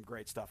 Man, it was some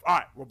great stuff. All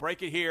right, we'll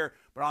break it here.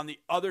 But on the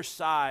other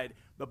side,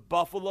 the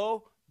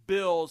Buffalo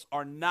Bills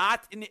are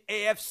not in the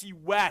AFC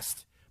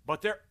West,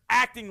 but they're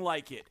acting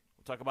like it.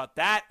 We'll talk about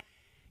that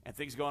and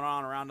things going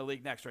on around the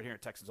league next right here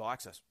at Texans All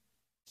Access.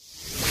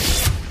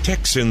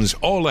 Texans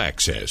All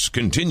Access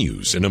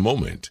continues in a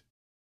moment.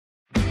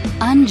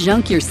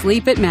 Unjunk your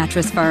sleep at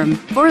Mattress Firm.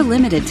 For a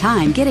limited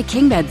time, get a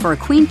king bed for a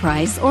queen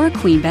price or a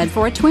queen bed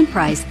for a twin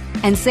price.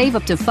 And save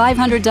up to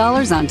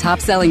 $500 on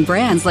top-selling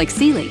brands like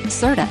Sealy,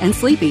 Serta, and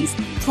Sleepy's.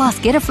 Plus,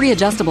 get a free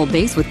adjustable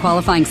base with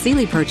qualifying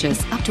Sealy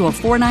purchase up to a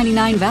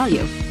 $499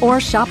 value.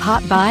 Or shop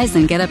Hot Buys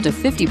and get up to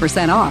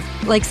 50%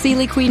 off, like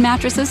Sealy Queen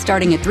mattresses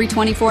starting at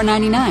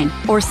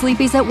 $324.99 or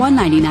Sleepy's at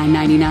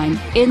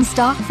 $199.99. In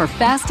stock for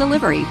fast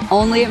delivery,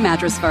 only at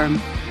Mattress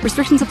Firm.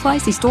 Restrictions apply.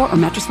 See store or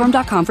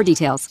mattressfirm.com for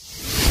details.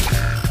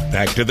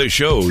 Back to the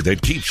show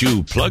that keeps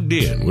you plugged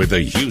in with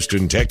the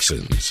Houston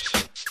Texans.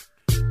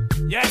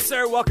 Yes,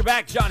 sir. Welcome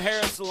back. John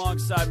Harris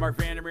alongside Mark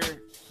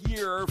Vandermeer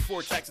here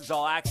for Texans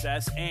All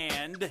Access.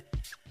 And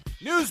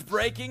news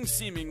breaking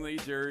seemingly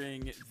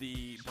during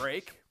the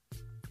break.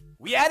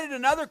 We added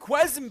another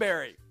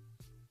Quesenberry.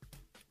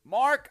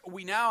 Mark,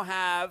 we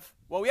have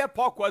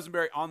Paul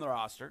Quesenberry on the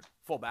roster,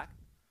 fullback.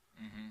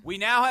 Mm-hmm. We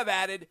now have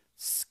added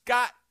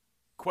Scott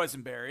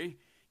Quesenberry,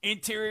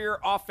 interior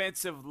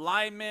offensive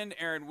lineman.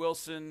 Aaron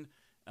Wilson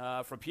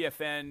from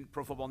PFN,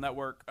 Pro Football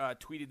Network,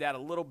 tweeted that a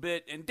little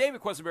bit. And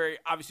David Quesenberry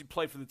obviously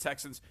played for the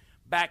Texans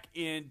back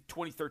in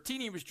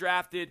 2013. He was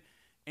drafted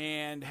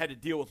and had to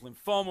deal with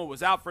lymphoma,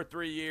 was out for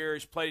 3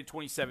 years, played in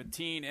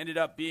 2017, ended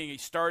up being a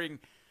starting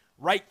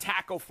right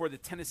tackle for the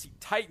Tennessee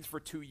Titans for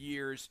 2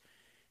 years.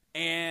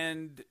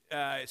 And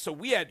so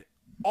we had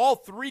all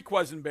 3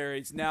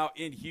 Quesenberries now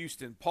in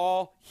Houston.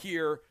 Paul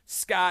here,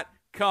 Scott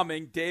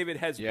coming, David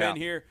has been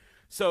here.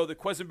 So the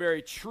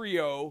Quesenberry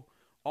trio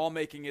all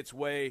making its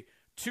way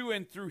to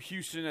and through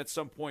Houston at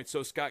some point.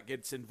 So Scott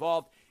gets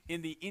involved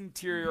in the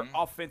interior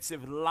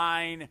offensive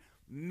line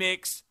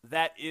mix.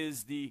 That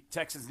is the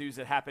Texans news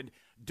that happened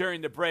during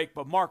the break.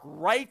 But Mark,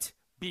 right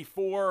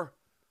before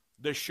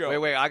the show.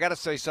 Wait. I gotta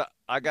say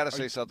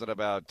something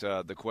about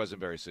the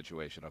Quesenberry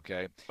situation.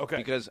 Okay.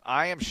 Because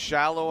I am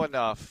shallow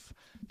enough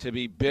to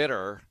be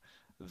bitter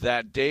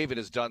that David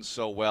has done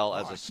so well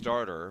as a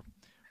starter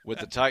with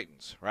the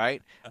Titans,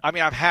 right? I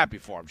mean, I'm happy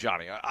for him,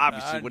 Johnny.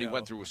 Obviously, what he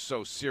went through was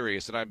so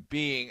serious, and I'm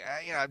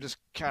just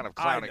kind of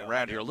clowning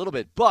around here a little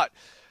bit. But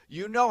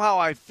you know how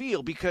I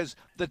feel because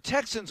the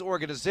Texans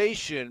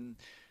organization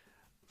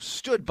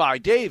stood by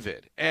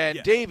David,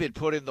 and David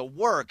put in the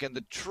work and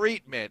the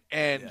treatment,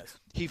 and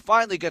he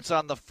finally gets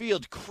on the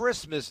field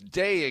Christmas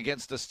Day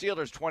against the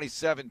Steelers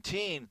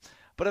 2017.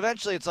 But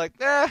eventually it's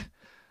like, I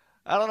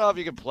don't know if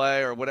you can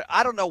play or what.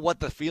 I don't know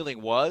what the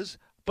feeling was.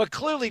 But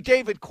clearly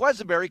David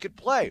Quesenberry could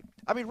play.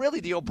 I mean, really,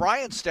 the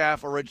O'Brien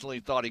staff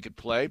originally thought he could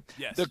play.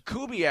 Yes. The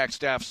Kubiak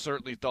staff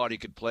certainly thought he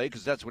could play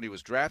because that's when he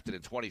was drafted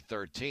in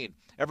 2013.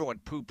 Everyone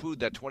poo-pooed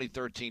that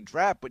 2013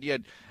 draft, but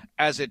yet,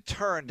 as it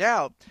turned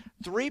out,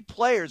 3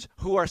 players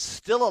who are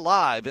still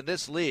alive in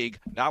this league,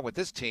 not with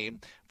this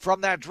team,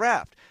 from that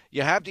draft.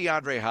 You have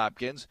DeAndre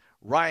Hopkins,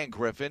 Ryan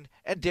Griffin,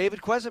 and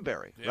David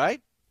Quesenberry,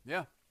 right?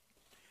 Yeah.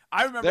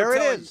 I remember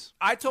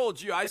I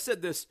told you, I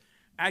said this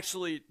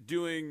actually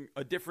doing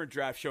a different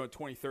draft show in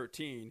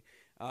 2013.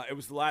 It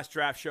was the last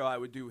draft show I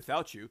would do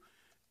without you.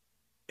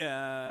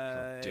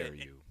 How dare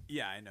you?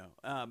 Yeah, I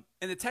know.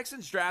 And the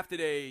Texans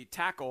drafted a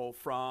tackle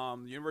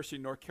from the University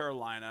of North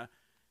Carolina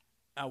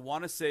I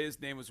want to say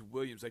his name was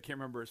Williams. I can't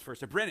remember his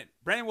first name.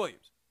 Brandon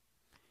Williams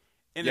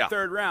in the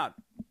third round.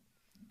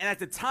 And at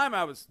the time,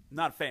 I was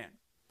not a fan.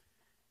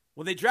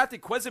 When they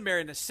drafted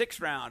Quesenberry in the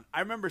 6th round, I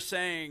remember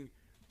saying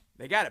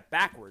they got it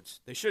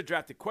backwards. They should have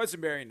drafted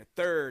Quesenberry in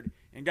the 3rd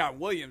and got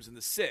Williams in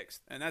the 6th.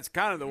 And that's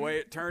kind of the way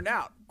it turned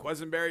out.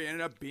 Quesenberry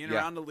ended up being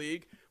around the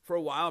league for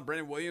a while, and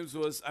Brandon Williams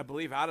was, I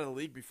believe, out of the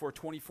league before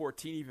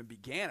 2014 even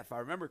began, if I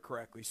remember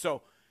correctly.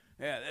 So,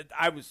 yeah,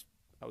 I was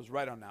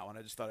right on that one.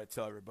 I just thought I'd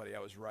tell everybody I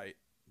was right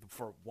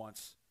for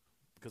once,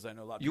 because I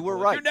know a lot of people. You were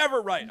right. You're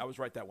never right. I was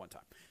right that one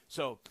time.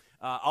 So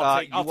I'll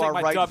take my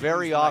right W's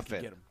very when often. I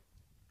can get 'em.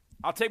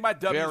 I'll take my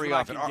W's Very when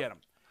often. I can get them.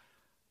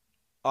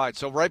 All right,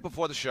 so right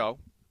before the show.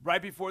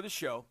 Right before the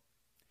show,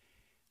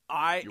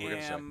 I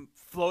am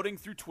floating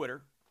through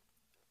Twitter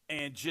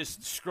and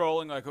just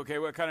scrolling like, okay,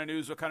 what kind of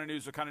news?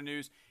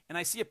 And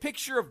I see a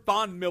picture of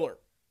Von Miller.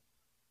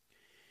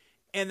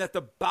 And at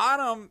the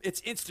bottom,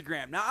 it's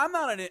Instagram. Now, I'm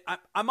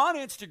on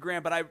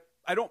Instagram, but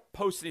I don't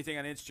post anything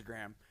on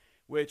Instagram,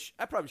 which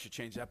I probably should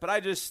change that. But I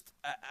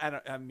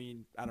don't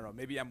know.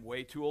 Maybe I'm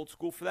way too old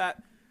school for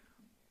that.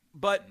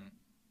 But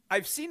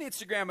I've seen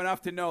Instagram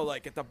enough to know,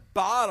 like, at the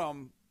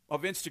bottom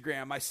of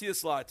Instagram, I see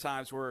this a lot of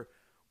times where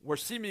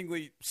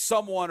seemingly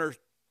someone or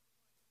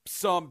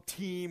some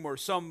team or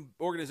some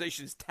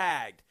organization is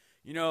tagged,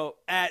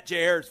 at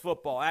Jay Harris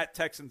Football, at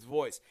Texans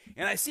Voice.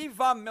 And I see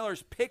Von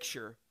Miller's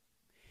picture,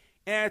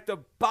 and at the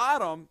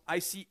bottom, I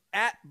see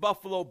at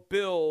Buffalo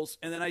Bills,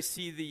 and then I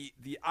see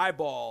the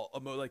eyeball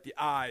emoji, like the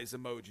eyes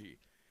emoji.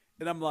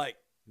 And I'm like,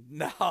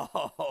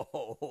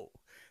 no,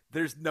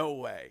 there's no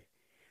way.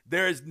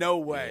 There is no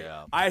way.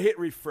 Yeah. I hit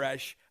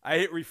refresh.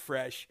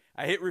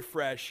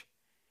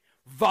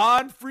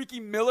 Von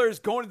freaking Miller is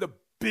going to the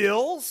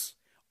Bills?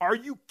 Are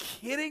you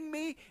kidding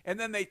me? And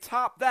then they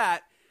top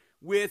that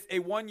with a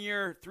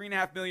 1-year,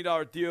 $3.5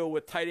 million deal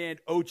with tight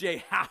end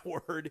O.J.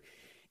 Howard.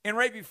 And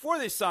right before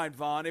they signed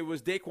Von, it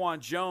was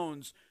Daquan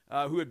Jones,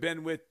 who had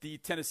been with the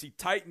Tennessee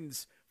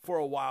Titans for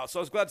a while. So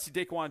I was glad to see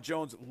Daquan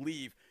Jones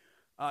leave.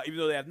 Even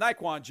though they have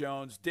Naquan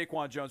Jones,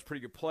 Daquan Jones,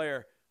 pretty good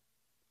player.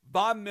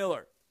 Von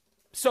Miller.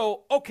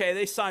 So, okay,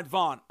 they signed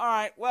Von. All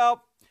right,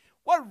 well,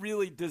 what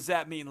really does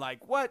that mean?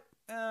 Like, what?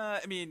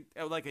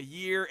 Like a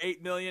year,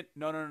 $8 million?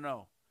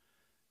 No.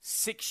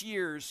 6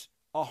 years,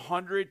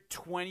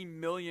 $120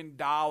 million,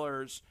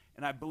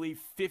 and I believe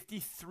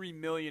 $53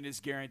 million is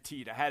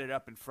guaranteed. I had it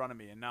up in front of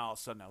me, and now all of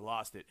a sudden I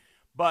lost it.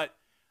 But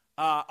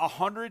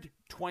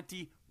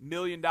 $120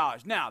 million.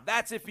 Now,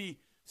 that's if he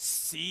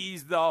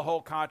sees the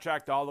whole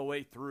contract all the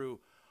way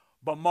through.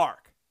 But,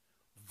 Mark,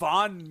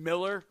 Von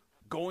Miller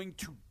going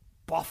to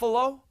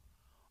Buffalo?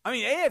 I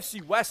mean,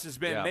 AFC West has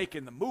been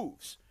making the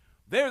moves.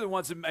 They're the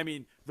ones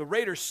that, the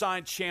Raiders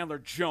signed Chandler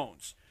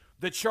Jones.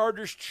 The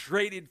Chargers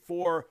traded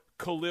for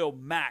Khalil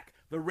Mack.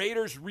 The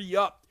Raiders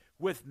re-upped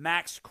with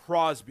Max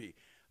Crosby.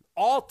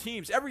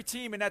 Every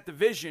team in that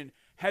division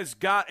has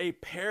got a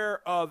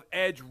pair of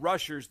edge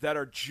rushers that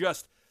are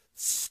just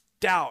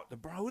stout.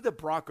 Who did the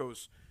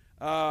Broncos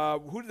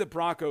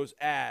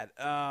add?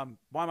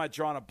 Why am I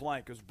drawing a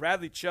blank? It was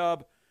Bradley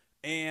Chubb,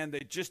 and they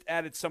just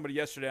added somebody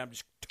yesterday. I'm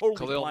just totally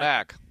Khalil blank.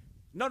 Mack.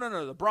 No,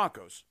 the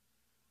Broncos.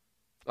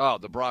 Oh,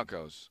 the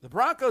Broncos. The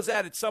Broncos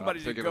added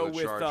somebody to go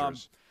with.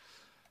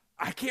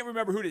 I can't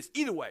remember who it is.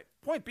 Either way,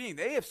 point being,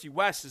 the AFC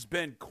West has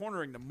been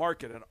cornering the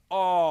market on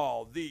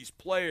all these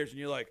players, and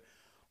you're like,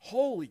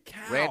 holy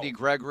cow. Randy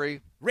Gregory,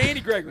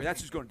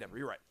 that's who's going to Denver.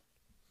 You're right.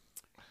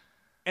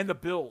 And the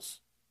Bills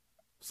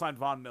signed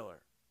Von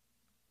Miller.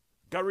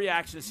 Gut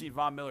reaction to see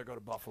Von Miller go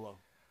to Buffalo.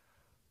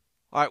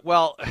 All right,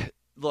 well,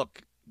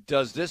 look,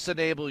 does this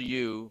enable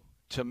you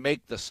to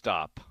make the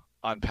stop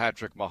on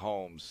Patrick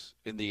Mahomes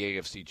in the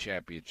AFC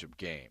Championship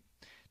game,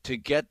 to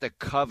get the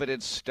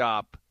coveted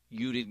stop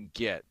you didn't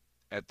get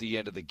at the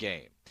end of the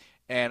game?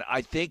 And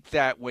I think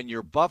that when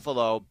you're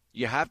Buffalo,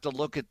 you have to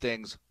look at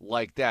things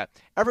like that.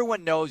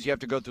 Everyone knows you have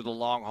to go through the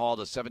long haul,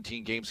 the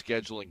 17-game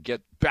schedule, and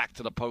get back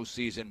to the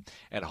postseason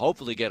and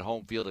hopefully get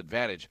home field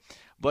advantage.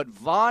 But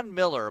Von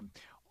Miller,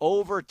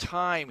 over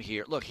time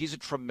here, look, he's a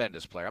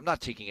tremendous player. I'm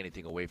not taking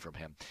anything away from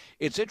him.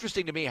 It's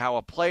interesting to me how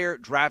a player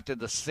drafted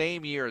the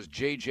same year as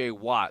J.J.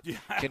 Watt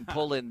can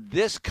pull in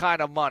this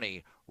kind of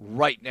money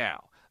right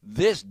now,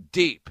 this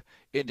deep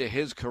into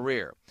his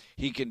career.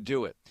 He can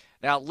do it.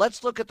 Now,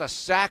 let's look at the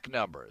sack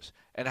numbers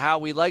and how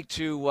we like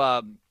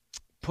to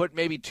put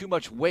maybe too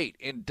much weight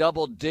in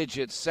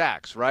double-digit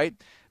sacks, right?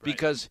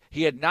 Because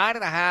he had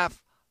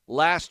 9.5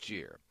 last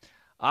year.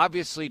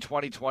 Obviously,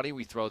 2020,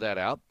 we throw that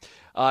out.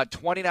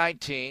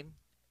 2019,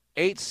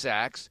 8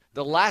 sacks.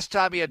 The last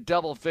time he had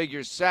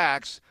double-figure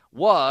sacks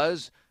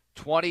was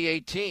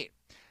 2018.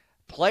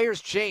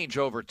 Players change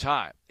over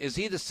time. Is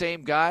he the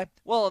same guy?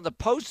 Well, in the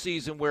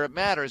postseason where it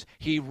matters,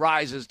 he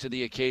rises to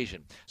the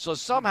occasion. So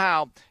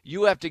somehow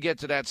you have to get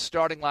to that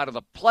starting line of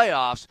the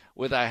playoffs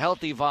with a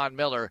healthy Von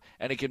Miller,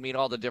 and it can mean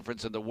all the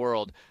difference in the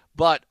world.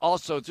 But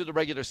also through the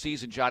regular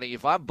season, Johnny,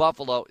 if I'm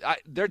Buffalo,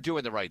 they're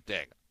doing the right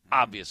thing,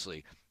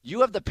 obviously.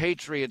 You have the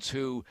Patriots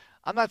who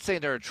I'm not saying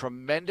they're a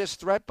tremendous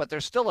threat, but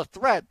they're still a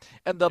threat,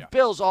 and the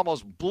Bills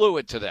almost blew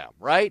it to them,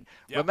 right?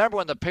 Yep. Remember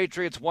when the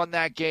Patriots won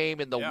that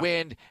game in the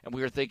wind, and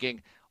we were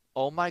thinking,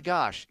 oh, my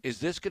gosh, is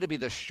this going to be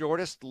the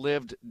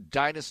shortest-lived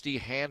dynasty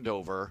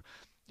handover,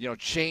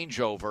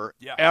 changeover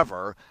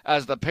ever,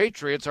 as the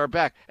Patriots are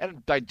back?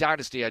 And by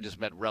dynasty, I just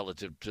meant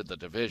relative to the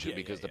division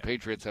because the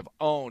Patriots have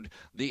owned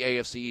the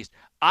AFC East.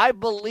 I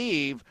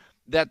believe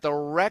that the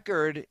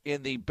record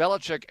in the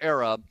Belichick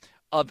era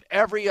of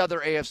every other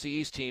AFC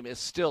East team is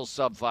still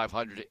sub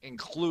 500,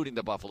 including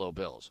the Buffalo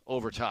Bills,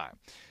 over time,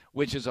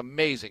 which is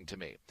amazing to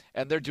me.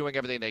 And they're doing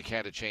everything they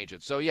can to change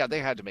it. So, yeah, they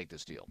had to make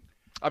this deal.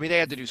 I mean, they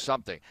had to do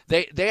something.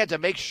 They had to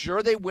make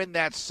sure they win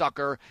that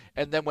sucker,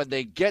 and then when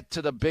they get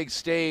to the big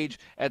stage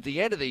at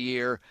the end of the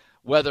year,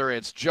 whether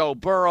it's Joe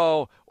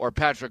Burrow or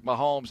Patrick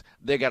Mahomes,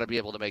 they got to be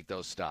able to make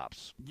those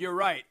stops. You're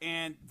right,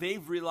 and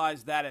they've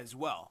realized that as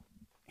well.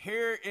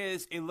 Here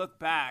is a look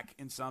back,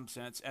 in some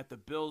sense, at the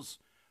Bills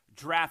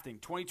drafting.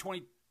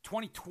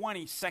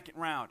 2020 second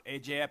round,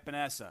 A.J.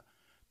 Epinesa.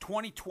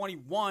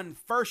 2021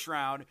 first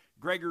round,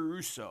 Gregory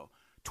Rousseau.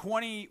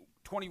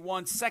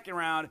 2021 second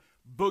round,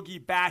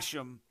 Boogie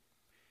Basham.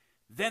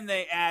 Then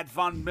they add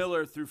Von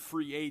Miller through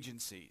free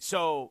agency.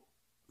 So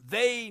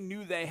they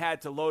knew they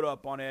had to load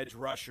up on edge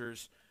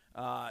rushers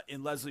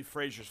in Leslie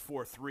Frazier's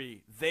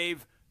 4-3.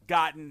 They've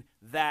gotten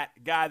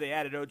that guy. They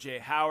added O.J.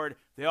 Howard.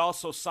 They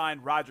also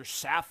signed Roger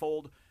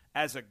Saffold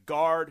as a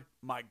guard.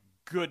 My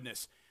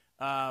goodness.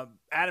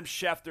 Adam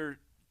Schefter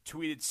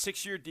tweeted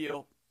 6-year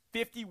deal,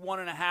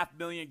 $51.5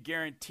 million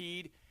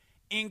guaranteed,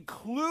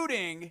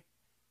 including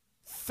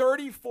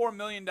 $34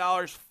 million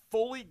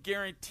fully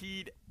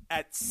guaranteed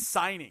at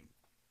signing.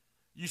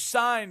 You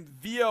sign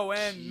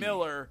Von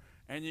Miller,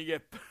 and you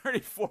get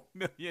 $34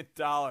 million.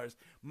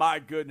 My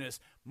goodness.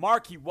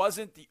 Mark, he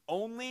wasn't the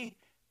only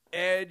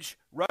edge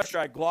rusher.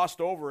 I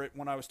glossed over it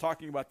when I was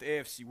talking about the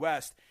AFC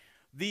West.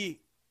 The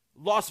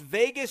Las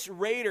Vegas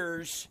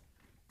Raiders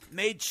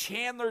made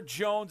Chandler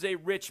Jones a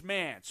rich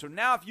man. So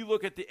now if you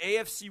look at the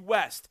AFC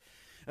West,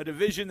 a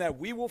division that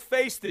we will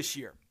face this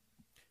year,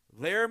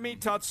 Laramie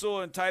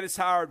Tunsil and Titus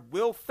Howard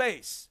will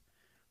face,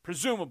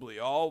 presumably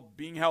all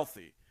being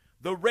healthy,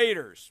 the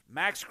Raiders,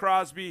 Max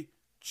Crosby,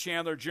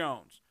 Chandler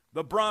Jones.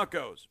 The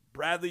Broncos,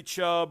 Bradley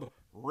Chubb,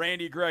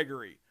 Randy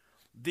Gregory.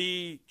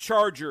 The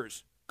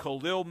Chargers,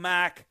 Khalil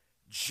Mack,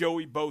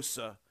 Joey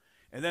Bosa.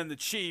 And then the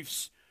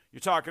Chiefs, you're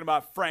talking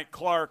about Frank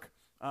Clark.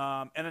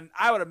 And then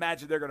I would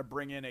imagine they're going to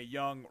bring in a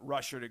young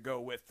rusher to go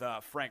with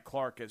Frank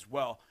Clark as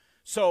well.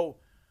 So,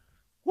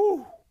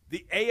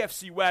 the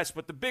AFC West.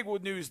 But the big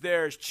news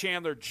there is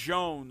Chandler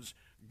Jones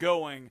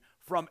going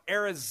from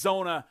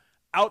Arizona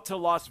out to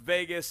Las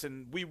Vegas.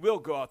 And we will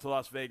go out to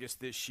Las Vegas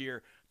this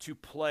year to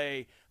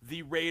play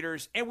the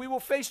Raiders. And we will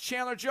face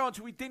Chandler Jones,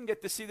 who we didn't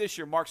get to see this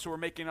year, Mark, so we're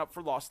making up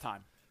for lost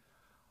time.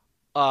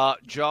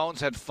 Jones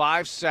had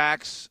 5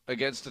 sacks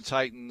against the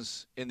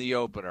Titans in the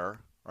opener,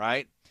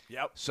 right?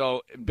 Yep.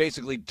 So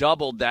basically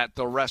doubled that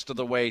the rest of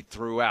the way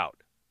throughout.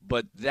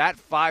 But that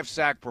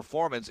 5-sack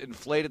performance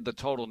inflated the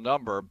total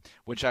number,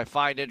 which I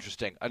find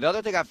interesting.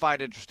 Another thing I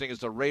find interesting is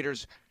the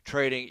Raiders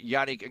trading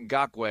Yannick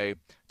Ngakoue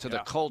to the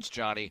Colts,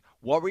 Johnny.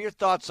 What were your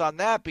thoughts on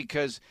that?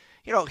 Because,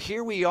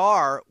 here we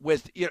are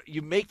with,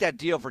 you make that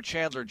deal for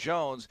Chandler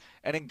Jones,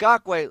 and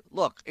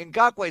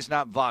Ngakoue's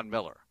not Von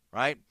Miller,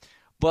 right?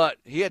 But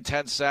he had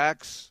 10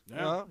 sacks.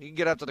 Yeah. He can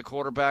get up to the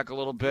quarterback a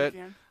little bit.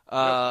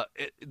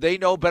 They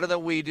know better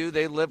than we do.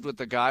 They lived with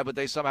the guy, but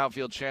they somehow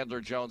feel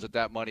Chandler Jones at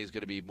that money is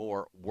going to be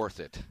more worth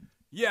it.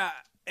 Yeah,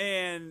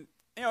 and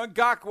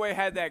Ngakoue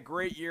had that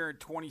great year in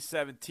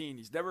 2017.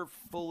 He's never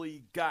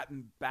fully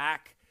gotten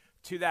back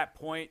to that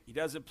point. He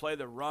doesn't play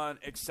the run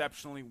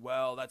exceptionally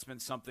well. That's been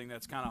something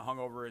that's kind of hung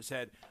over his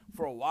head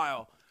for a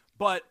while.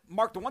 But,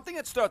 Mark, the one thing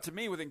that stood out to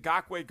me with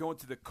Ngakoue going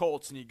to the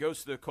Colts, and he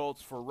goes to the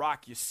Colts for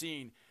Rock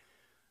Ya-Sin,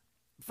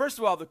 first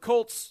of all, the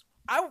Colts,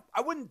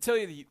 I wouldn't tell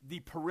you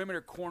the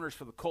perimeter corners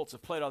for the Colts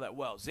have played all that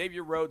well.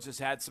 Xavier Rhodes has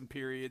had some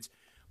periods,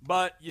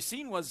 but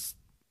Ya-Sin was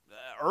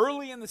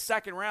early in the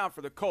second round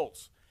for the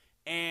Colts,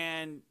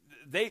 and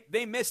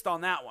they missed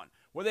on that one.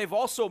 Where they've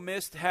also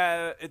missed,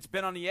 it's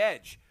been on the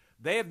edge.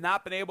 They have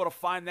not been able to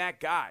find that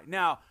guy.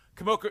 Now,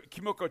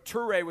 Kimoko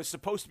Toure was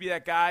supposed to be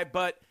that guy,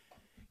 but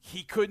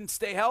he couldn't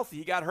stay healthy.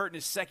 He got hurt in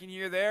his second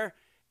year there,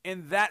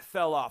 and that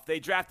fell off. They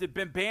drafted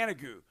Ben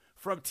Banogu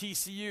from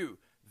TCU.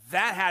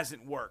 That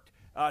hasn't worked.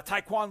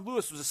 Tyquan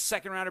Lewis was a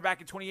second-rounder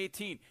back in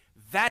 2018.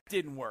 That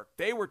didn't work.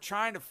 They were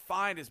trying to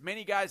find as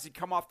many guys that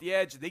come off the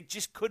edge. They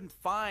just couldn't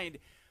find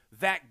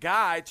that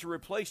guy to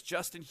replace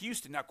Justin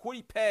Houston. Now,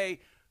 Kwity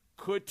Paye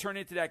could turn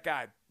into that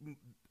guy.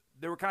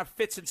 There were kind of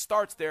fits and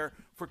starts there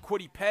for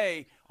Kwity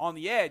Paye on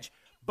the edge.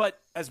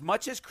 But as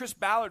much as Chris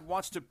Ballard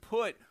wants to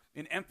put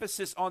an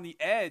emphasis on the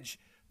edge,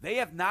 they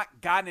have not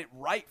gotten it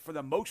right for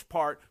the most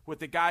part with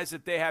the guys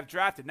that they have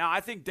drafted. Now, I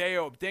think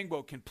Dayo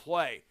Odeyingbo can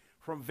play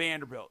from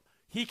Vanderbilt.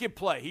 He can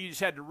play. He just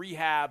had to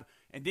rehab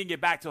and didn't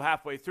get back till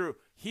halfway through.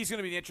 He's going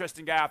to be the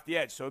interesting guy off the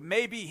edge. So it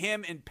may be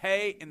him and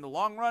Paye in the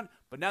long run,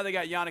 but now they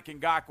got Yannick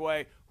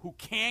Ngakoue, who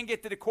can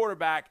get to the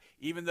quarterback,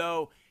 even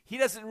though he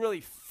doesn't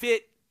really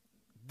fit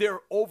their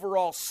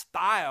overall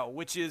style,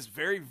 which is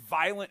very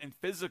violent and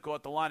physical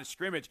at the line of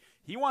scrimmage.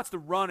 He wants to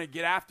run and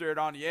get after it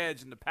on the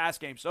edge in the pass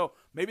game. So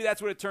maybe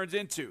that's what it turns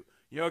into.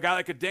 A guy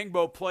like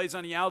Adengbo plays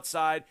on the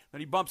outside,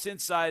 then he bumps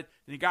inside,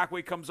 then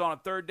Ngakoue comes on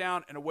third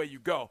down, and away you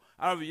go.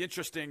 I don't know, it'll be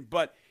interesting,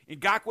 but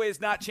Ngakoue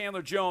is not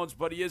Chandler Jones,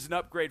 but he is an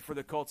upgrade for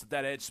the Colts at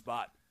that edge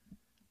spot.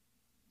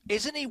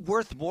 Isn't he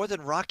worth more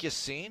than Rock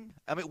Yassin?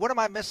 I mean, what am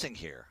I missing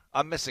here?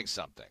 I'm missing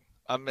something.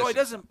 He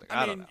doesn't. Something.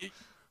 I don't mean,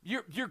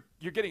 know.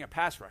 you're getting a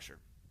pass rusher.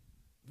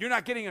 You're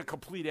not getting a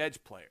complete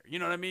edge player. You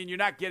know what I mean? You're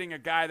not getting a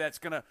guy that's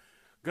gonna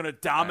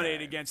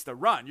dominate against the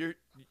run.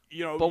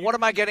 But what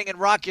am I getting in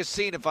Rock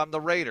Yassin if I'm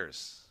the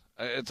Raiders?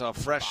 It's a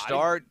fresh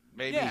start.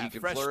 Maybe he can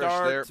fresh flourish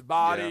start, there. It's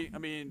body. Yeah. I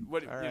mean,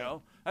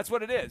 that's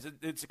what it is.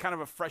 It's kind of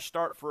a fresh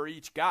start for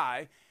each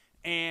guy.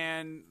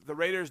 And the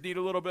Raiders need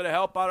a little bit of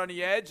help out on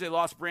the edge. They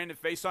lost Brandon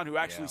Faison, who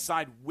actually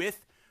signed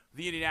with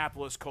the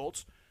Indianapolis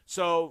Colts.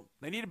 So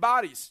they needed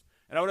bodies.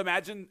 And I would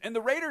imagine, and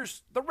the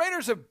Raiders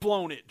have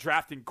blown it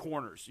drafting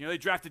corners. They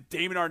drafted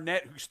Damon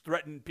Arnett, who's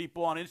threatened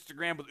people on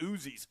Instagram with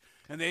Uzis,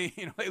 and they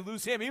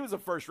lose him. He was a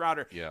first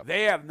rounder. Yeah.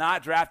 They have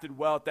not drafted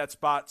well at that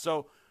spot.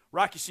 So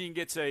Rock Ya-Sin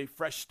gets a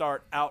fresh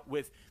start out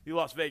with the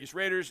Las Vegas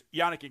Raiders.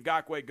 Yannick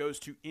Ngakoue goes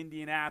to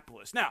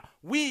Indianapolis. Now,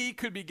 we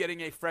could be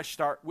getting a fresh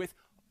start with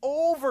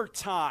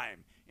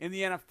overtime in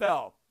the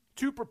NFL.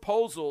 2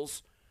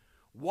 proposals,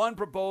 one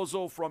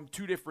proposal from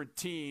 2 different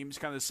teams,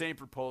 kind of the same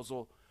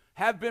proposal,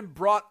 have been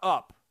brought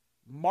up.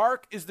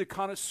 Mark is the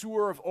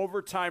connoisseur of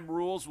overtime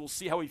rules. We'll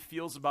see how he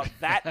feels about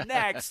that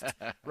next,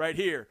 right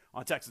here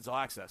on Texans All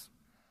Access.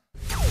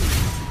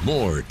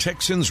 More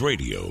Texans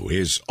Radio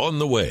is on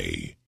the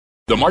way.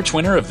 The March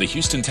winner of the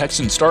Houston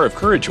Texans Star of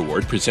Courage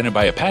Award presented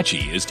by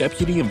Apache is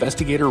Deputy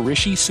Investigator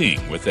Rishi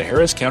Singh with the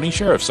Harris County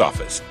Sheriff's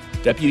Office.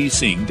 Deputy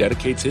Singh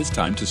dedicates his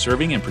time to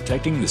serving and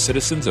protecting the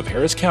citizens of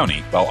Harris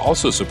County while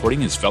also supporting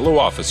his fellow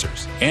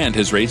officers, and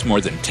has raised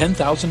more than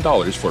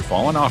 $10,000 for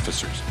fallen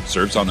officers,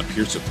 serves on the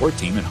peer support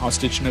team and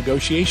hostage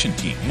negotiation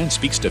team, and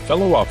speaks to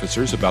fellow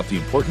officers about the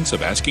importance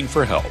of asking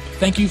for help.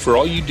 Thank you for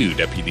all you do,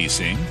 Deputy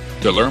Singh.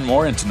 To learn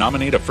more and to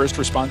nominate a first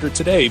responder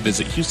today,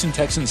 visit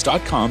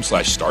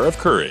HoustonTexans.com/Star of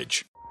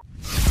Courage.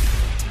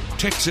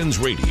 Texans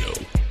Radio,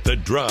 The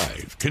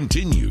Drive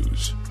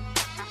continues.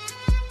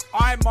 All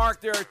right,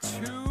 Mark, there are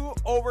 2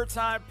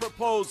 overtime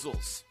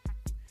proposals.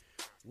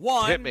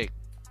 One Hit me.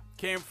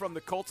 came from the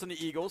Colts and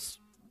the Eagles.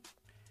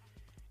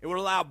 It would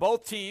allow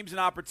both teams an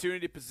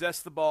opportunity to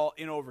possess the ball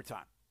in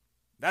overtime.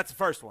 That's the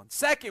first one.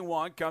 Second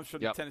one comes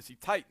from the Tennessee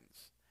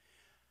Titans.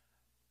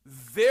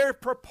 Their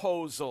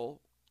proposal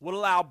would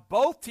allow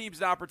both teams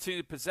an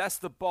opportunity to possess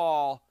the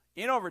ball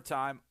in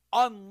overtime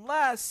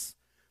unless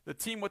the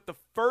team with the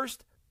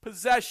first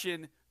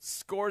possession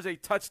scores a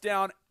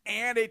touchdown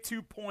and a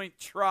 2-point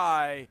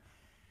try.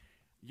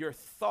 Your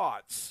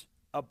thoughts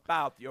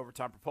about the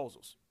overtime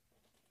proposals?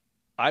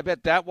 I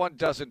bet that one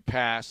doesn't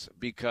pass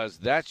because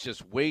that's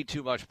just way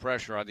too much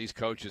pressure on these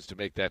coaches to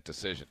make that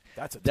decision.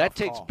 That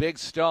takes call. big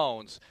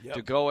stones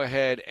to go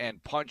ahead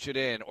and punch it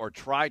in or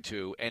try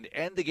to and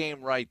end the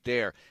game right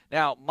there.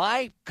 Now,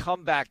 my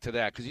comeback to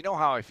that, because you know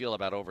how I feel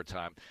about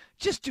overtime,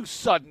 just do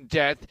sudden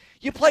death.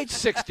 You played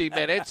 60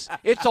 minutes.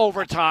 It's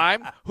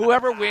overtime.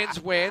 Whoever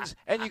wins, wins,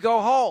 and you go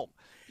home.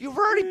 You've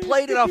already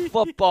played enough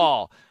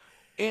football.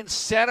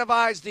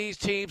 Incentivize these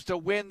teams to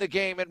win the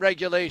game in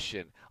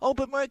regulation. Oh,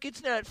 but Mark,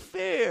 it's not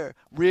fair.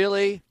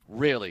 Really?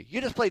 Really?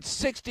 You just played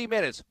 60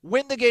 minutes.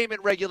 Win the game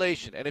in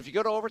regulation. And if you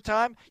go to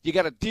overtime, you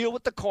got to deal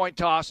with the coin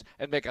toss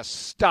and make a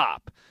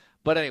stop.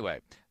 But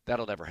anyway,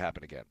 that'll never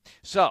happen again.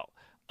 So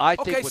I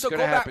think what's going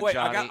to happen,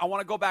 Johnny. I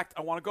want to go back.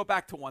 I want to go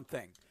back to one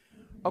thing.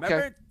 Okay.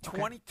 Remember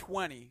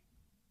 2020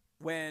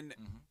 when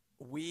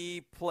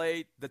we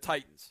played the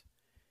Titans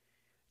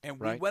and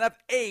we went up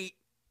 8.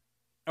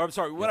 Or I'm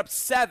sorry, we went up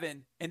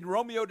 7, and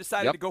Romeo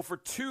decided to go for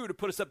 2 to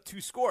put us up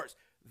 2 scores.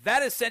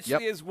 That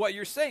essentially is what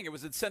you're saying. It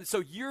was incentive. So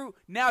you're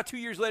now 2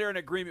 years later in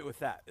agreement with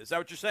that. Is that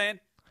what you're saying?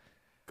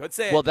 Go ahead,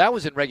 say it. Well, that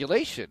was in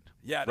regulation.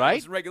 Yeah, right? That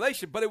was in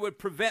regulation, but it would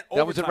prevent overtime.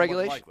 That was in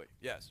regulation? Likely.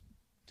 Yes.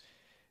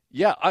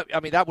 Yeah, I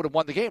mean, that would have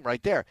won the game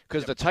right there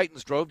because the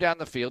Titans drove down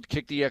the field,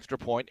 kicked the extra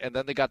point, and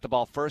then they got the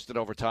ball first in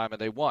overtime, and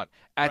they won.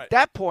 At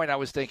that point, I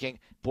was thinking,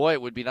 boy,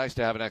 it would be nice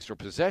to have an extra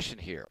possession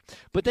here.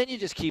 But then you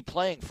just keep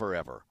playing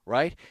forever,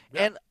 right?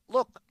 Yeah. And,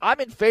 look, I'm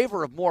in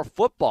favor of more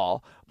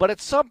football, but at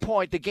some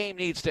point the game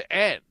needs to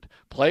end.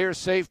 Player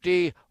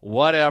safety,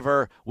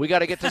 whatever. We got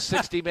to get to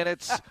 60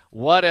 minutes,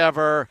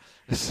 whatever.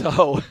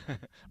 So,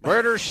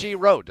 Murder, She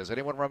Wrote. Does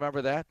anyone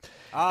remember that?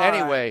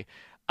 Anyway,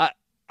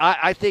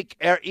 I think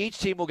each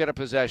team will get a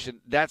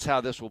possession. That's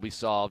how this will be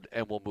solved,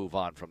 and we'll move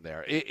on from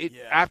there.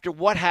 After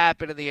what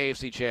happened in the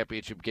AFC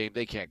Championship game,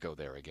 they can't go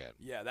there again.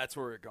 Yeah, that's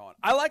where we're going.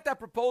 I like that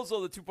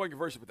proposal, the 2-point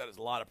conversion, but that is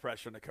a lot of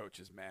pressure on the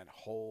coaches, man.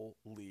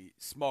 Holy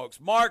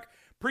smokes. Mark,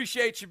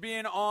 Appreciate you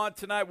being on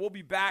tonight. We'll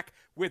be back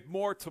with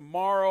more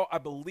tomorrow. I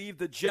believe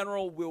the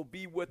General will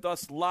be with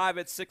us live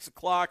at 6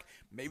 o'clock.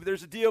 Maybe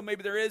there's a deal.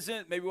 Maybe there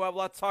isn't. Maybe we'll have a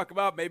lot to talk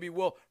about. Maybe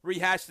we'll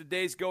rehash the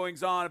day's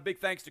goings on. A big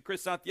thanks to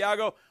Chris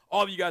Santiago.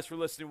 All of you guys for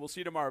listening. We'll see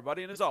you tomorrow,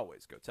 buddy. And as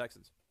always, go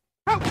Texans.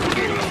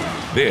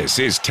 This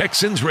is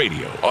Texans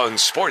Radio on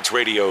Sports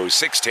Radio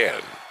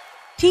 610.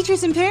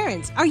 Teachers and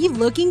parents, are you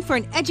looking for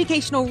an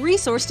educational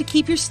resource to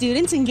keep your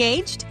students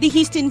engaged? The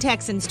Houston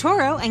Texans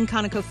Toro and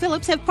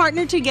ConocoPhillips have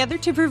partnered together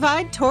to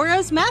provide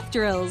Toro's Math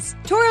Drills.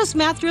 Toro's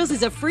Math Drills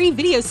is a free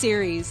video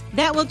series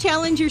that will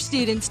challenge your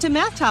students to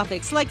math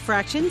topics like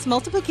fractions,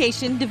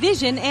 multiplication,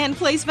 division, and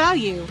place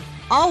value,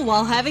 all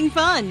while having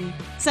fun.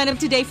 Sign up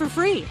today for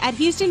free at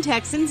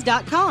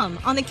HoustonTexans.com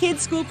on the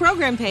Kids School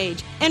Program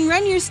page and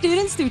run your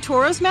students through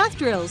Toro's Math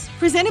Drills,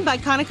 presented by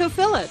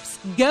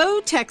ConocoPhillips.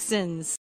 Go Texans!